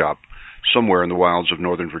workshop somewhere in the wilds of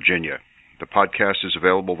Northern Virginia. The podcast is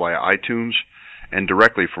available via iTunes and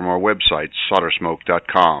directly from our website,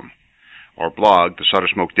 soldersmoke.com. Our blog, the Solder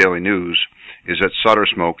Smoke Daily News, is at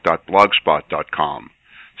soldersmoke.blogspot.com.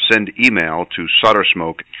 Send email to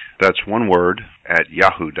soldersmoke, that's one word, at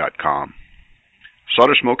yahoo.com.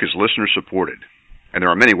 Solder Smoke is listener supported, and there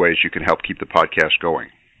are many ways you can help keep the podcast going.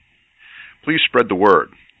 Please spread the word.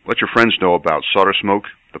 Let your friends know about Solder Smoke,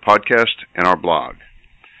 the podcast, and our blog.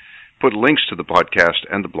 Put links to the podcast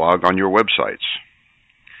and the blog on your websites.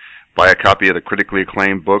 Buy a copy of the critically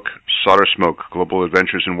acclaimed book, Solder Smoke, Global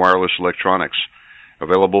Adventures in Wireless Electronics,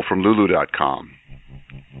 available from lulu.com.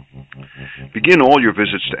 Begin all your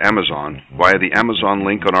visits to Amazon via the Amazon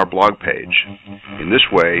link on our blog page. In this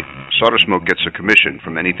way, Solder Smoke gets a commission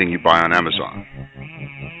from anything you buy on Amazon.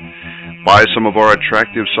 Buy some of our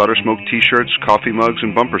attractive Solder Smoke t-shirts, coffee mugs,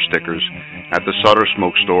 and bumper stickers at the Solder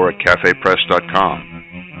Smoke store at cafepress.com.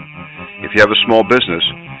 If you have a small business,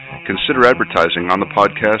 consider advertising on the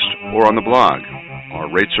podcast or on the blog.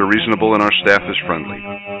 Our rates are reasonable and our staff is friendly.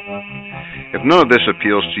 If none of this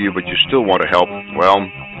appeals to you but you still want to help, well,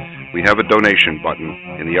 we have a donation button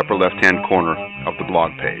in the upper left-hand corner of the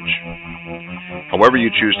blog page. However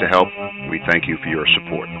you choose to help, we thank you for your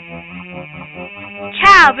support.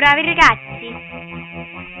 Ciao, bravi ragazzi!